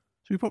year.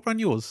 Should we pop around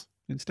yours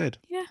instead?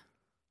 Yeah.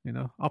 You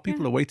know, our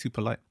people are way too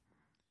polite.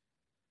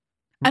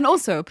 And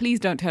also, please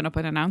don't turn up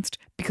unannounced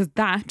because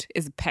that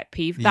is a pet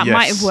peeve. That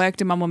might have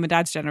worked in my mum and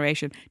dad's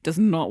generation. Does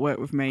not work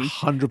with me.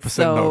 100%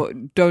 So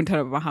don't turn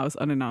up at my house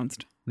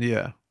unannounced.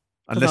 Yeah.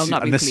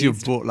 Unless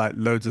you've bought like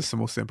loads of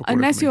samosa and pakora.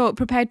 Unless you're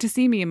prepared to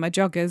see me in my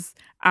joggers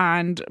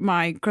and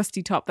my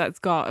crusty top that's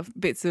got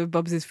bits of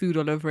Bubs' food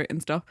all over it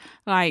and stuff.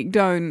 Like,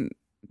 don't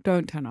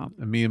turn up.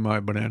 And me and my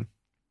banana.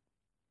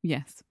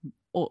 Yes.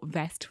 Or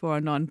vest for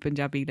our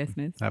non-Punjabi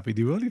listeners. Happy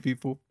Diwali,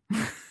 people.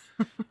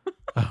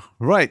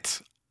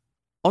 Right.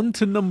 On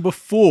to number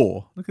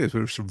 4. Look at this,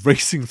 we're just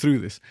racing through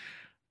this.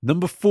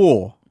 Number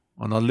 4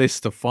 on our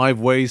list of 5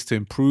 ways to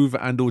improve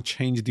and or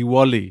change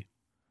Diwali.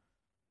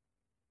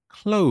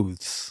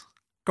 Clothes.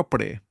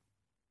 Kapde.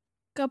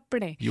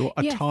 Your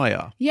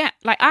attire. Yeah,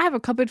 like I have a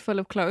cupboard full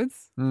of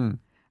clothes.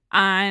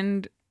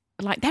 And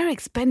like they're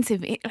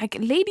expensive. Like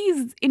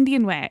ladies'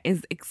 Indian wear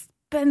is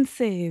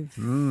expensive.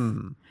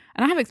 And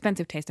I have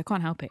expensive taste. I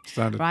can't help it.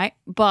 Standard. Right?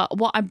 But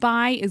what I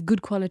buy is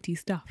good quality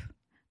stuff.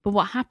 But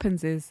what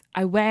happens is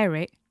I wear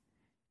it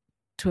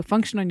to a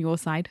function on your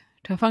side,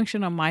 to a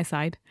function on my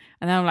side.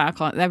 And then I'm like, I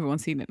can't,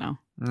 everyone's seen it now.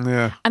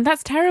 Yeah. And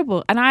that's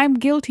terrible. And I'm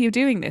guilty of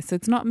doing this. So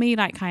it's not me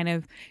like kind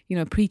of, you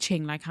know,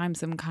 preaching like I'm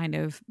some kind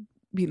of,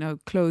 you know,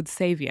 clothes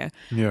savior.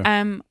 Yeah.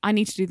 I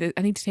need to do this.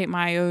 I need to take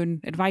my own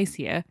advice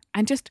here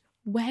and just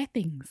wear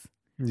things.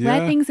 Yeah.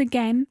 Wear things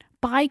again.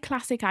 Buy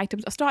classic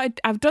items.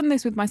 I've done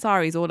this with my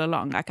saris all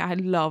along. Like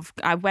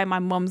I wear my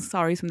mum's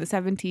saris from the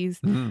 70s.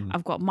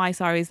 I've got my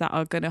saris that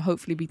are going to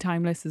hopefully be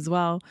timeless as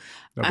well.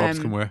 That Bobs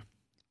can wear.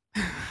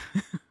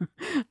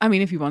 I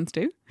mean, if he wants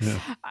to. Yeah.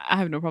 I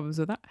have no problems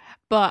with that.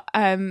 But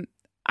I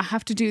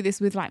have to do this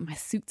with like my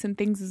suits and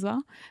things as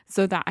well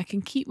so that I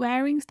can keep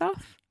wearing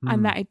stuff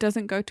and that it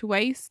doesn't go to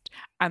waste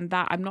and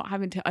that I'm not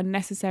having to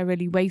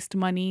unnecessarily waste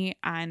money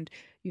and,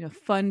 you know,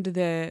 fund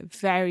the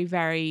very,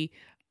 very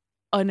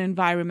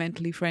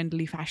unenvironmentally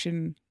friendly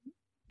fashion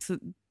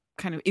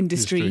kind of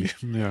industry.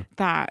 Yeah.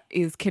 That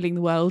is killing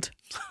the world.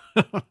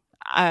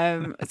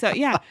 So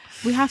yeah,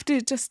 we have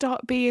to just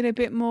start being a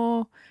bit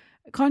more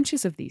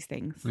conscious of these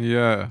things.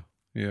 Yeah.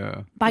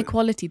 Buy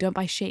quality, don't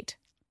buy shit.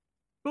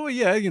 Well,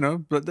 yeah,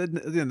 but then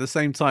at the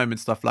same time and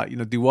stuff like,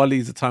 Diwali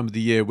is a time of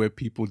the year where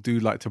people do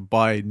like to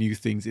buy new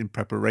things in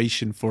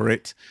preparation for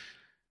it.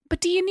 But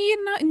do you need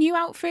a new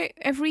outfit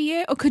every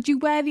year? Or could you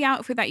wear the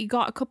outfit that you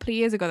got a couple of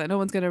years ago that no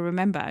one's going to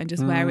remember and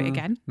just wear it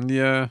again?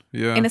 Yeah.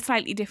 In a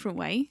slightly different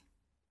way?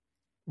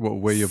 What,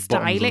 where your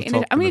style bottoms it.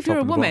 on top I mean, and if the you're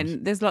a top and the woman,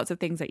 bottoms? there's lots of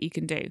things that you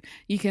can do.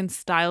 You can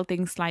style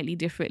things slightly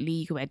differently.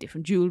 You can wear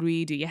different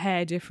jewelry, do your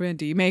hair different,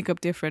 do your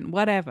makeup different,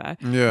 whatever.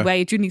 Yeah. Wear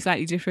your chunni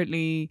slightly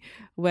differently,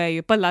 wear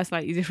your palla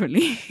slightly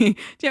differently. Do you know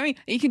what I mean?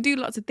 You can do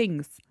lots of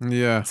things.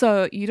 Yeah.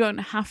 So you don't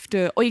have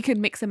to, or you can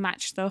mix and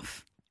match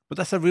stuff. But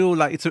that's a real,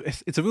 it's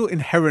a real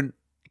inherent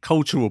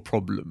cultural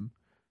problem.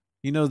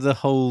 The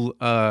whole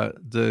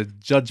the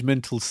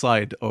judgmental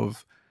side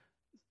of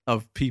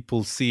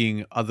people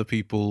seeing other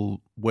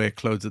people wear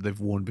clothes that they've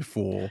worn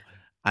before,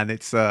 and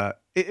it's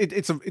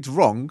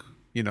wrong.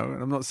 And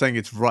I'm not saying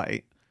it's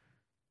right.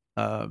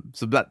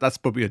 So that's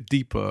probably a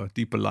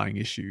deeper lying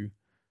issue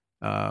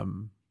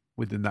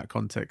within that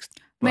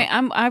context. Mate,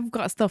 I've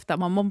got stuff that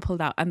my mum pulled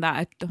out, and that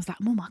I was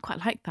like, Mum, I quite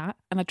like that,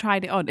 and I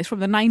tried it on. It's from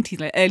the 90s,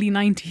 like early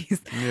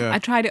 90s. Yeah. I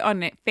tried it on,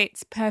 and it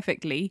fits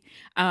perfectly,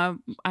 and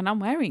I'm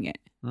wearing it.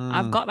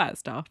 I've got that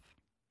stuff.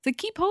 So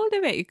keep hold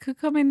of it. It could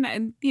come in,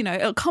 and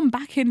it'll come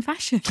back in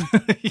fashion.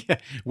 Yeah.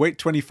 Wait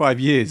 25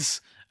 years,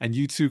 and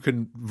you two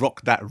can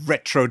rock that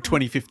retro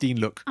 2015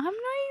 look. I'm not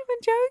even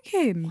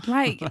joking.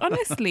 Like,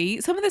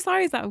 honestly, some of the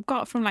saris that I've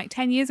got from like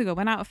 10 years ago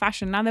went out of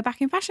fashion. Now they're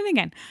back in fashion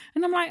again,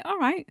 and I'm like, all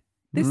right.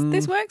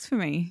 This works for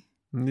me.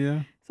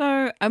 Yeah.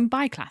 So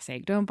buy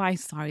classic. Don't buy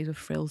saris with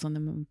frills on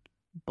them and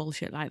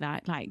bullshit like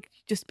that. Like,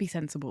 just be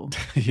sensible.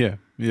 Yeah.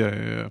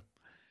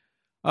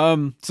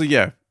 So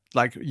yeah,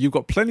 like you've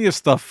got plenty of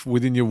stuff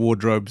within your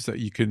wardrobes that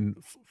you can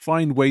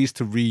find ways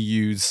to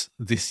reuse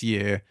this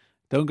year.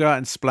 Don't go out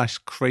and splash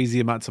crazy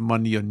amounts of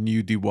money on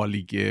new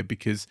Diwali gear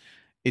because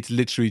it's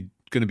literally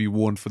going to be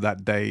worn for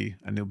that day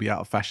and it'll be out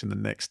of fashion the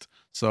next.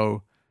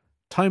 So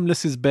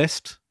timeless is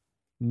best.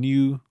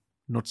 New,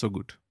 not so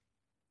good.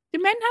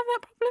 Do men have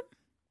that problem?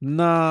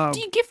 Nah. Do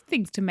you gift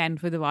things to men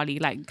for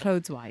Diwali, like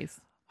clothes-wise?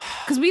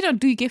 Because we don't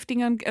do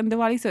gifting on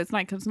Diwali, so it's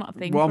like it's not a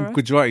thing. Well, for I'm us.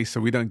 Gujarati,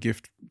 so we don't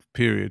gift,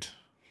 period.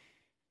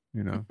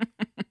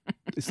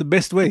 It's the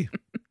best way.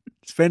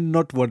 Spend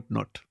not, want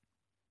not.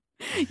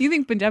 You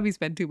think Punjabis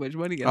spend too much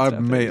money on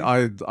stuff? Mate,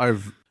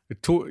 I've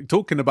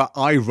talking about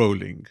eye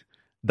rolling.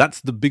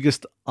 That's the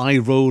biggest eye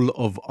roll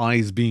of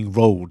eyes being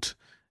rolled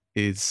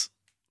is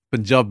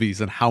Punjabis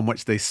and how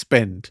much they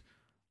spend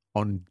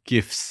on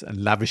gifts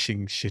and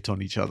lavishing shit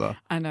on each other.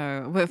 I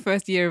know. The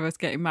first year of us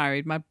getting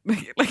married, my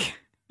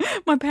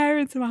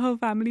parents and my whole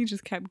family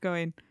just kept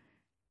going,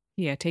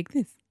 here, take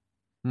this.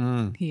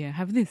 Here,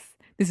 have this.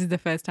 This is the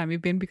first time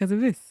you've been because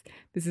of this.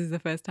 This is the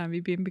first time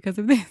you've been because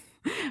of this.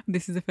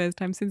 This is the first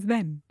time since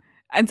then.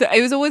 And so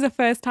it was always a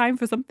first time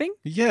for something.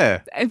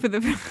 Yeah. And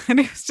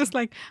it was just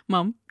like,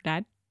 Mum,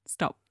 Dad,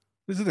 stop.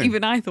 This is the thing.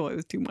 Even I thought it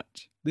was too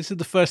much. This is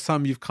the first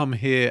time you've come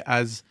here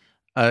as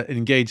an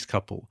engaged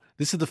couple.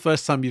 This is the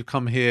first time you've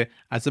come here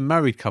as a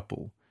married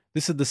couple.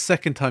 This is the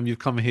second time you've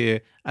come here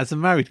as a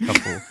married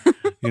couple.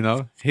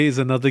 Here's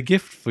another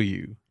gift for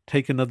you.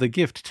 Take another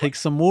gift. Take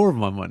some more of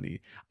my money.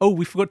 Oh,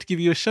 we forgot to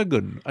give you a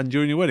shagun and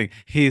during your wedding.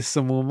 Here's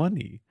some more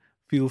money.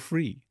 Feel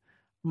free.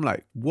 I'm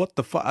like, what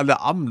the fuck?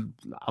 I'm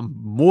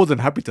more than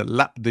happy to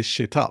lap this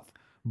shit up,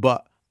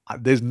 but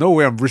there's no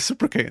way I'm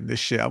reciprocating this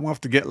shit. I'm gonna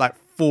have to get like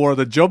 4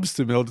 other jobs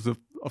to be able to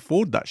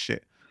afford that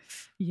shit.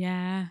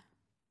 Yeah.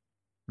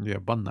 Yeah,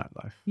 bun that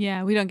life.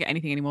 Yeah, we don't get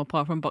anything anymore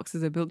apart from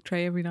boxes of milk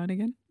tray every now and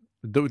again.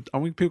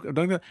 People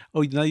don't go,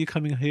 oh, now you're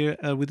coming here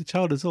with a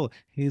child as well.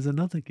 Here's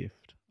another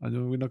gift. I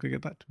know we're not going to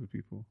get that to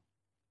people.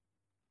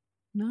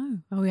 No.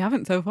 Oh, we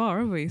haven't so far,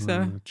 have we?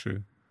 So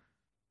True.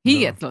 He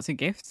gets lots of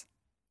gifts.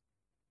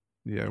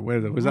 Yeah, where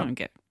was I that? don't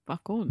get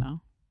fuck all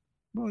now.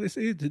 Well,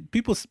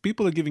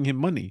 people are giving him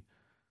money.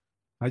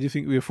 How do you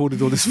think we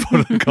afforded all this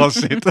podcast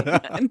shit?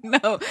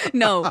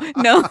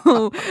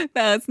 No.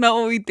 That's not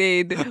what we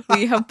did.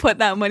 We have put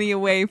that money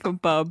away for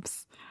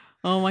Bubs.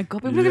 Oh my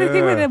God. People are going to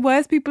think we're the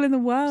worst people in the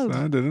world.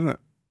 Standard, isn't it?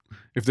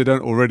 If they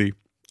don't already,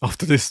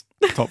 after this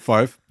top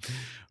 5.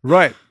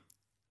 Right.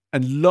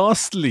 And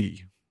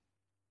lastly,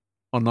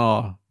 on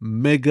our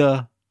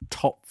mega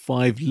top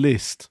 5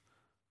 list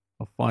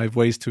of 5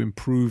 ways to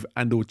improve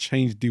and or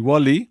change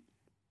Diwali,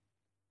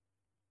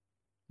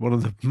 one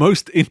of the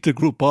most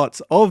integral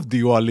parts of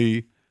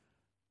Diwali,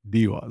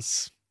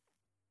 Diwas.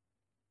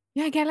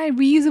 Yeah, get like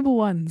reusable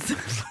ones.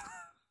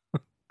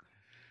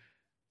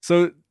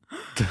 So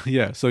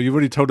you've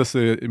already told us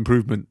the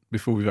improvement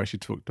before we've actually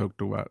talked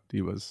about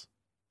Diwas.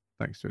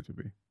 Thanks,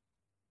 JTB.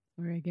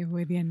 Sorry, I gave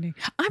away the ending.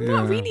 I'm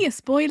not really a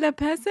spoiler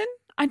person.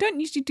 I don't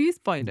usually do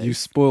spoilers. You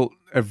spoil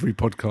every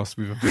podcast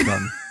we've ever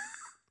done.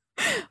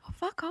 Oh,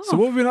 fuck off. So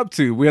what have we been up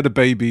to? We had a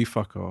baby.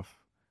 Fuck off.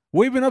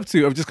 What have you been up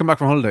to? I've just come back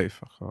from holiday.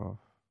 Fuck off.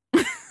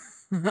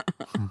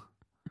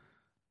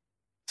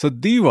 So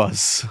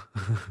Diwas.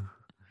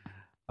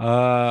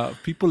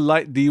 People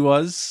light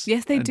divas.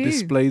 Yes, they and do.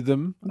 display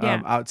them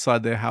Yeah.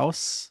 outside their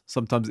house,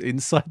 sometimes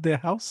inside their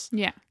house,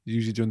 Yeah.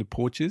 usually during the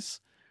porches.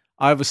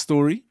 I have a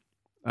story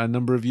a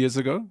number of years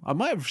ago. I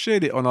might have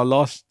shared it on our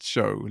last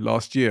show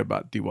last year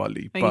about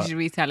Diwali. I think you should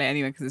retell it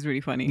anyway because it's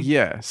really funny.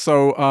 Yeah,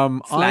 so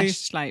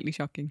Slightly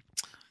shocking.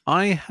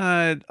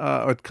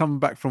 I'd come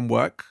back from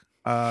work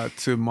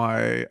to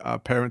my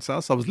parents'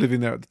 house. I was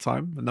living there at the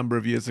time, a number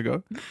of years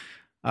ago,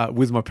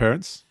 with my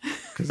parents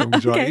because I'm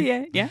Gujarati.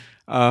 Okay, yeah.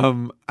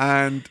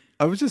 And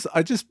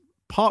I just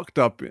parked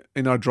up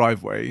in our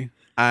driveway,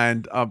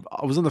 and I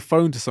was on the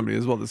phone to somebody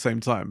as well at the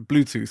same time,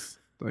 Bluetooth.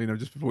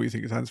 Just before you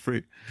think it's hands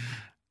free,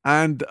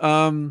 and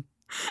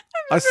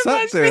I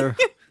sat there.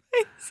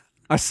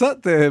 I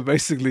sat there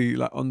basically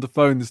like on the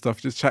phone and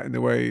stuff, just chatting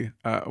away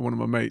at one of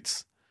my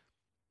mates.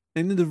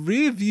 And in the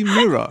rear view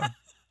mirror,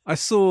 I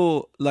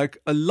saw like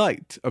a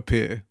light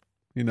appear,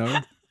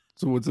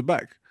 towards the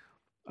back.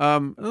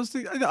 And I was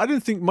thinking, I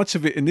didn't think much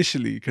of it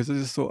initially because I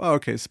just thought, oh,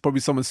 okay, it's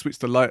probably someone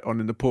switched the light on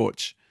in the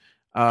porch.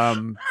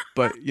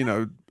 But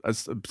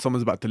as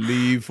someone's about to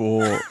leave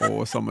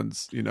or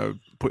someone's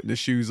putting their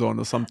shoes on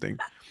or something.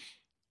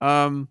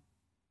 And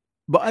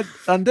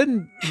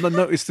then I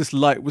noticed this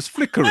light was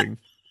flickering,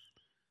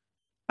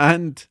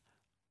 and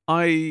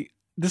I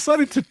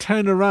decided to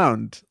turn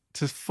around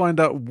to find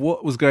out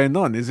what was going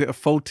on. Is it a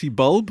faulty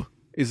bulb?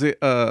 Is it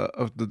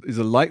is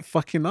a light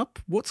fucking up?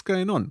 What's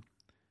going on?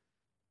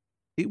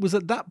 It was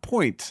at that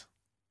point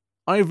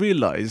I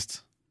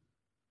realized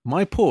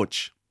my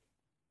porch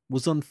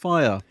was on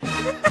fire.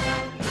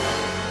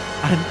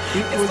 And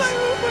it was not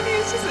really funny.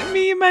 It's just that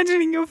me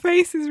imagining your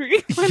face is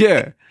really funny.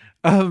 Yeah.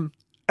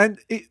 And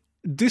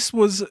this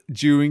was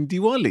during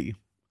Diwali.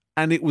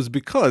 And it was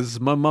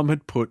because my mum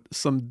had put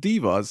some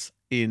divas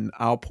in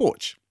our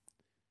porch.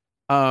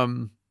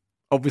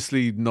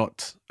 Obviously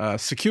not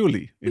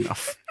securely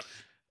enough.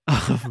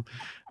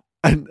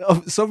 And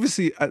so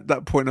obviously at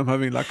that point I'm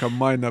having like a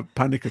minor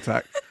panic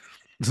attack,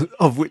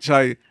 of which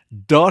I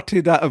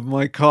darted out of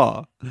my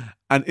car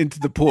and into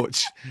the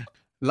porch.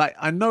 Like,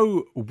 I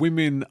know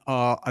women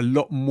are a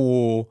lot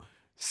more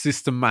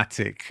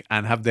systematic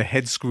and have their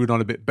heads screwed on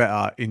a bit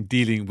better in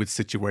dealing with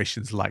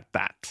situations like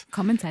that.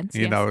 Common sense,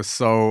 yes.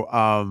 So,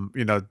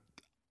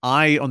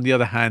 I, on the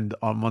other hand,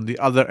 I'm on the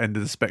other end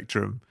of the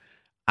spectrum,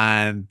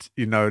 and,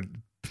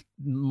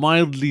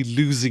 mildly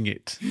losing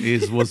it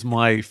was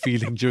my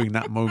feeling during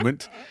that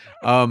moment.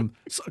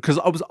 Because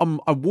I'm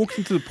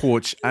walking to the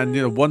porch,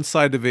 and one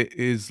side of it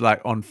is like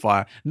on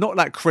fire, not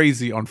like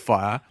crazy on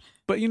fire,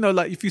 but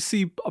like if you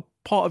see a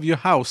part of your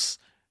house,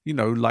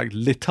 like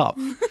lit up,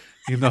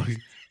 you're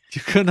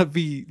gonna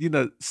be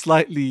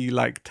slightly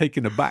like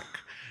taken aback.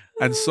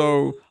 And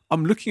so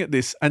I'm looking at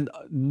this, and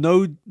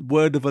no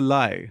word of a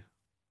lie,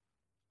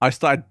 I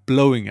started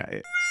blowing at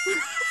it.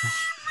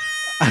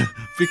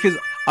 Because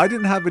I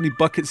didn't have any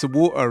buckets of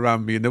water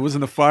around me, and there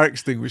wasn't a fire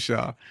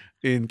extinguisher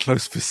in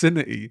close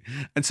vicinity.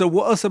 And so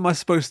what else am I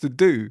supposed to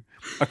do?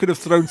 I could have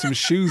thrown some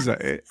shoes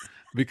at it,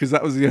 because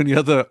that was the only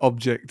other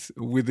object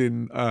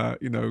within,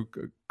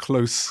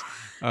 close.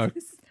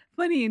 It's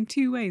funny in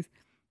two ways,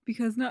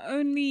 because not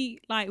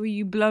only like were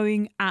you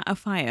blowing at a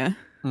fire,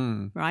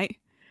 right,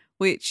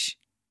 which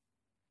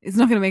is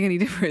not going to make any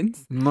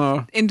difference,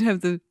 no, in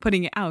terms of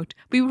putting it out,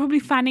 but you were probably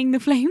fanning the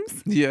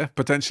flames. Yeah,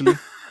 potentially.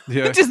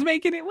 Yeah, just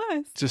making it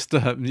worse. Just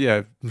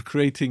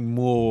creating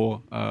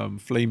more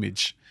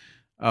flamage.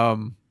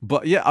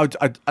 But yeah,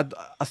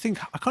 I think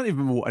I can't even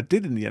remember what I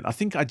did in the end. I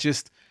think I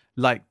just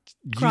like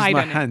used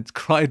my hands,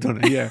 cried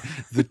on it. Yeah,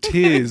 the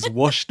tears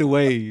washed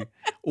away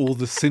all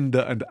the cinder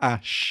and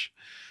ash.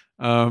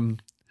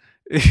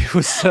 It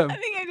was. I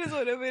think I just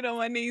would have been on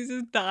my knees,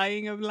 just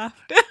dying of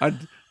laughter.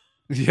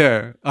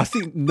 I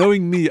think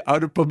knowing me, I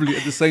would have probably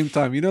at the same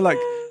time, like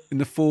in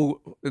the four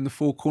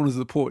corners of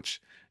the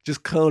porch,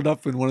 just curled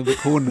up in one of the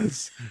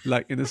corners,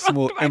 like in a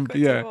small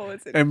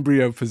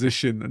embryo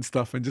position and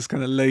stuff, and just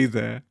kind of lay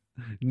there,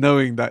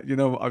 knowing that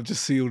I've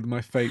just sealed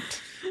my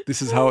fate.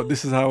 This is how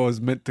I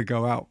was meant to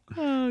go out.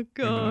 Oh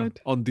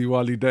God! On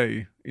Diwali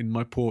day in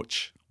my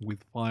porch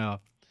with fire.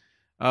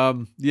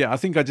 I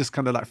think I just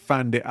kind of like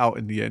fanned it out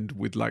in the end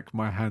with like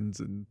my hands,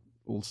 and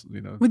also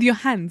with your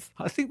hands.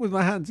 I think with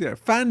my hands,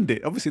 fanned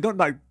it. Obviously, not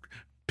like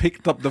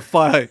picked up the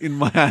fire in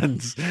my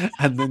hands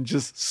and then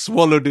just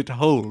swallowed it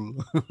whole.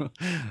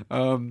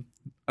 I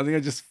think I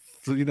just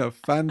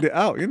fanned it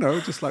out,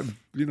 just like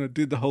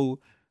did the whole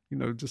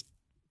just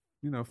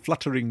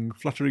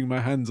fluttering my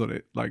hands on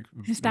it, like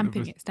stamp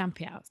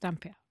it out.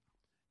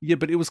 Yeah,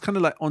 but it was kind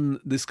of like on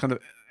this kind of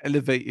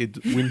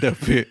elevated window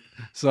bit,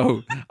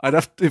 so I'd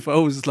have to, if I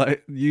was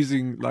like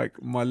using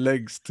like my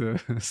legs to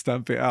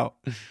stamp it out,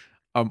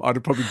 I'd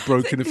have probably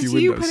broken a few windows.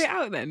 Did you put it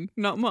out then,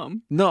 not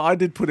Mum? No, I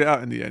did put it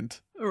out in the end.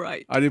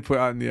 Right. I did put it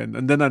out in the end.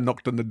 And then I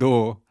knocked on the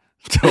door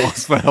to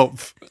ask for help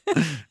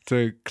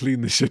to clean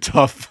the shit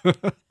up.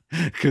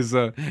 Because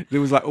there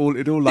was like all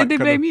like. Did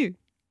they blame you?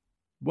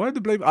 Why did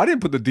they blame? I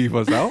didn't put the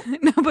divas out.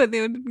 No, but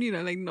they would,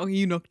 like, no,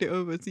 you knocked it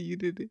over, so you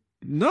did it.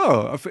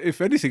 No, if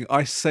anything,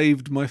 I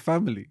saved my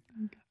family.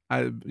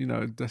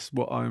 that's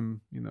what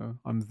I'm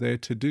there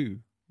to do.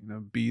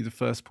 Be the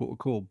first port of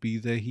call, be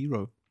their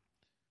hero.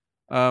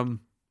 But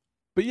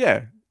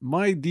yeah,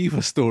 my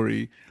diva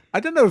story. I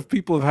don't know if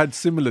people have had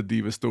similar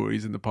diva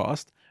stories in the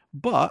past,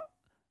 but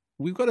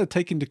we've got to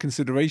take into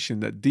consideration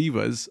that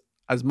divas,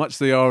 as much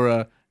they are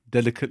a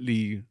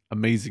delicately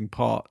amazing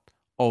part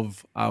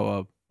of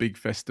our big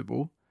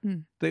festival,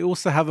 they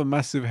also have a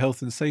massive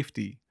health and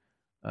safety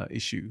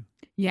issue.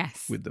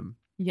 Yes. With them.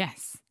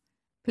 Yes.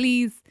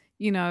 Please,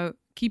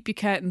 keep your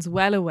curtains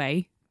well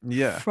away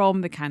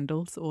from the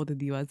candles or the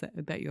divas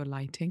that you're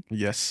lighting.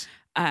 Yes.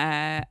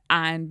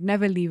 And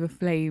never leave a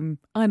flame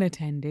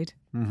unattended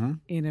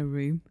in a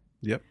room.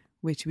 Yep.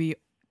 Which we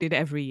did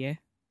every year.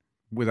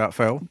 Without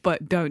fail.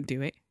 But don't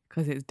do it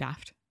because it's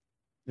daft.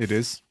 It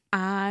is.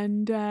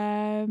 And,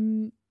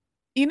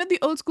 the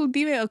old school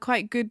diva are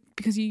quite good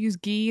because you use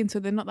ghee and so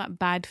they're not that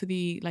bad for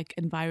the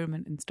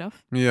environment and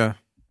stuff. Yeah.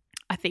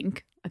 I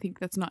think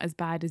that's not as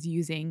bad as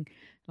using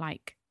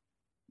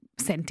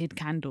scented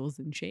candles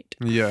and shit.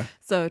 Yeah.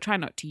 So try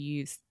not to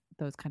use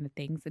those kind of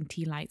things, and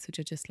tea lights, which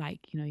are just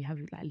you have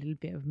a little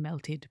bit of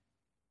melted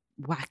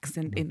wax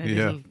and in a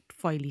little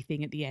foily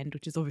thing at the end,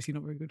 which is obviously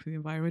not very good for the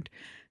environment.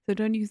 So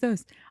don't use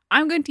those.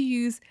 I'm going to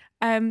use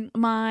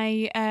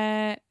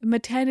my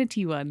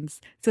maternity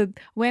ones. So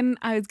when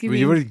I was giving... Well,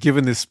 you've already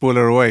given this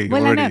spoiler away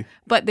already. I know,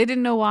 but they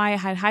didn't know why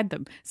I had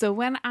them. So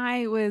when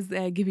I was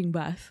giving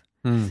birth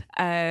in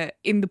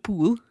the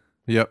pool...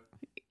 Yep.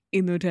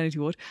 In the maternity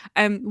ward,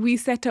 we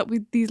set up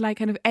with these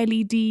kind of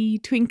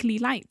LED twinkly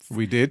lights.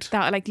 We did.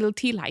 That are little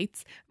tea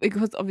lights,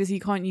 because obviously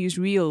you can't use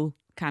real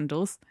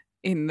candles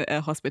in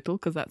a hospital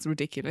because that's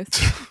ridiculous.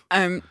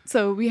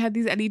 So we had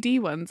these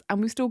LED ones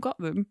and we've still got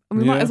them, and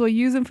we might as well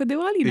use them for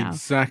Diwali now.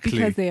 Exactly.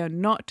 Because they are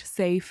not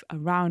safe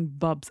around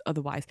Bubs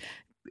otherwise.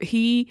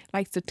 He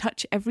likes to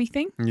touch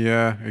everything.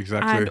 Yeah,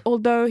 exactly. And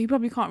although he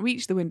probably can't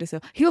reach the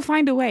windowsill, he'll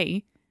find a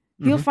way.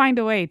 He'll find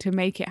a way to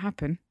make it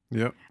happen.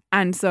 Yep.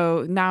 And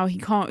so now he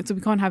can't. So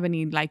we can't have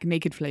any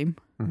naked flame.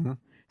 Mm-hmm.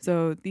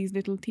 So these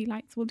little tea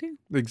lights will do.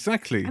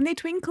 Exactly. And they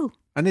twinkle.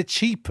 And they're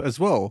cheap as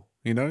well.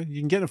 You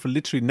can get them for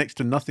literally next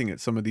to nothing at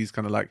some of these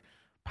kind of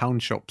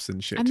pound shops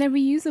and shit. And they're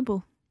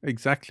reusable.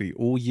 Exactly,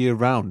 all year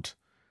round.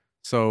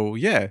 So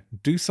yeah,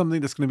 do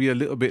something that's going to be a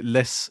little bit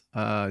less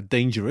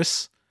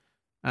dangerous,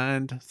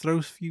 and throw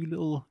a few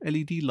little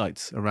LED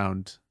lights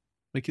around.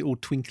 Make it all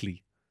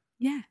twinkly.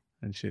 Yeah.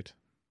 And shit.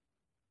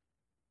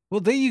 Well,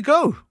 there you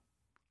go.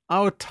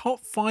 Our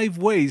top 5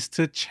 ways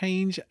to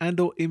change and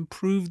or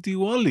improve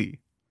Diwali.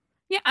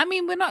 Yeah, I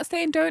mean, we're not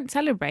saying don't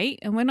celebrate,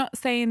 and we're not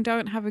saying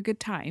don't have a good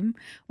time.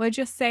 We're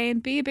just saying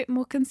be a bit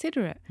more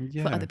considerate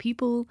for other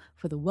people,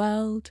 for the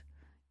world,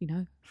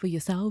 for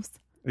yourselves.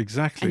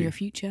 Exactly. And your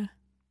future.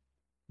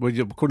 Well,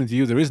 according to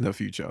you, there is no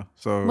future.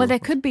 So, well, there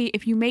could be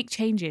if you make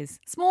changes.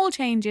 Small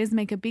changes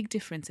make a big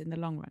difference in the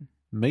long run.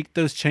 Make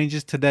those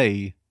changes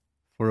today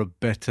for a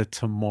better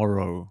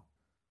tomorrow.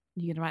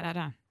 You going to write that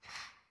down?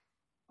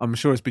 I'm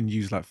sure it's been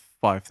used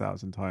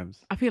 5,000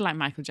 times. I feel like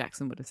Michael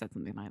Jackson would have said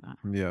something like that.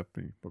 Yeah,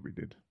 he probably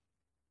did.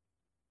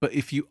 But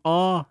if you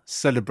are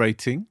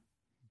celebrating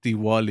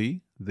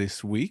Diwali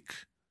this week,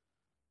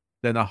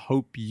 then I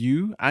hope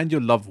you and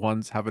your loved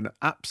ones have an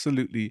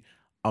absolutely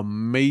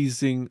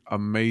amazing,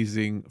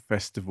 amazing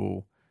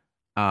festival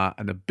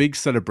and a big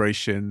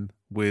celebration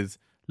with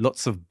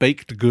lots of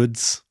baked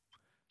goods.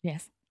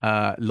 Yes.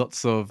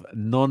 Lots of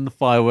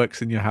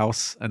non-fireworks in your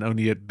house and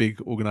only at big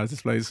organised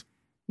displays.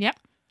 Yep.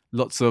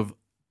 Lots of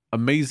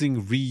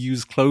amazing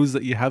reused clothes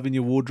that you have in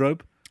your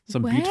wardrobe.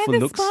 Some beautiful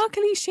looks. Wear the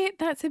sparkly shit.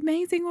 That's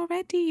amazing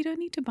already. You don't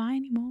need to buy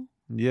anymore.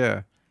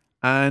 Yeah.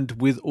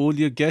 And with all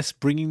your guests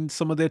bringing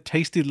some of their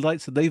tasty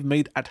delights that they've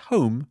made at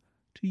home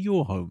to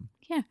your home.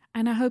 Yeah.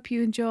 And I hope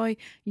you enjoy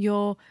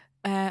your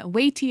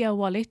weightier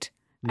wallet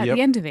at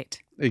the end of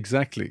it.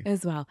 Exactly.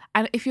 As well.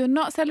 And if you're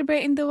not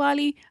celebrating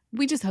Diwali,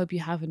 we just hope you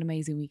have an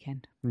amazing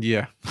weekend.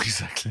 Yeah,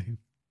 exactly.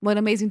 Well, an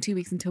amazing 2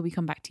 weeks until we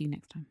come back to you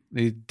next time.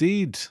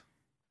 Indeed.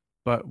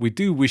 But we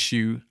do wish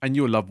you and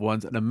your loved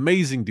ones an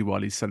amazing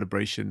Diwali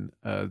celebration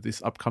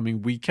this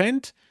upcoming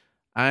weekend.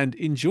 And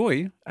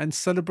enjoy and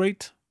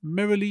celebrate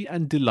merrily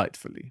and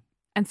delightfully.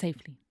 And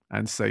safely.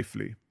 And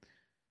safely.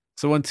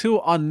 So until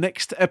our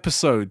next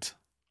episode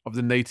of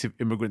the Native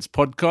Immigrants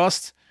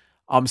Podcast,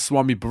 I'm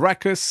Swami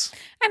Barakas.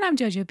 And I'm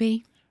Jojo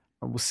B.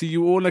 And we'll see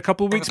you all in a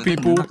couple of weeks,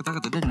 people.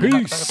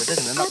 Peace.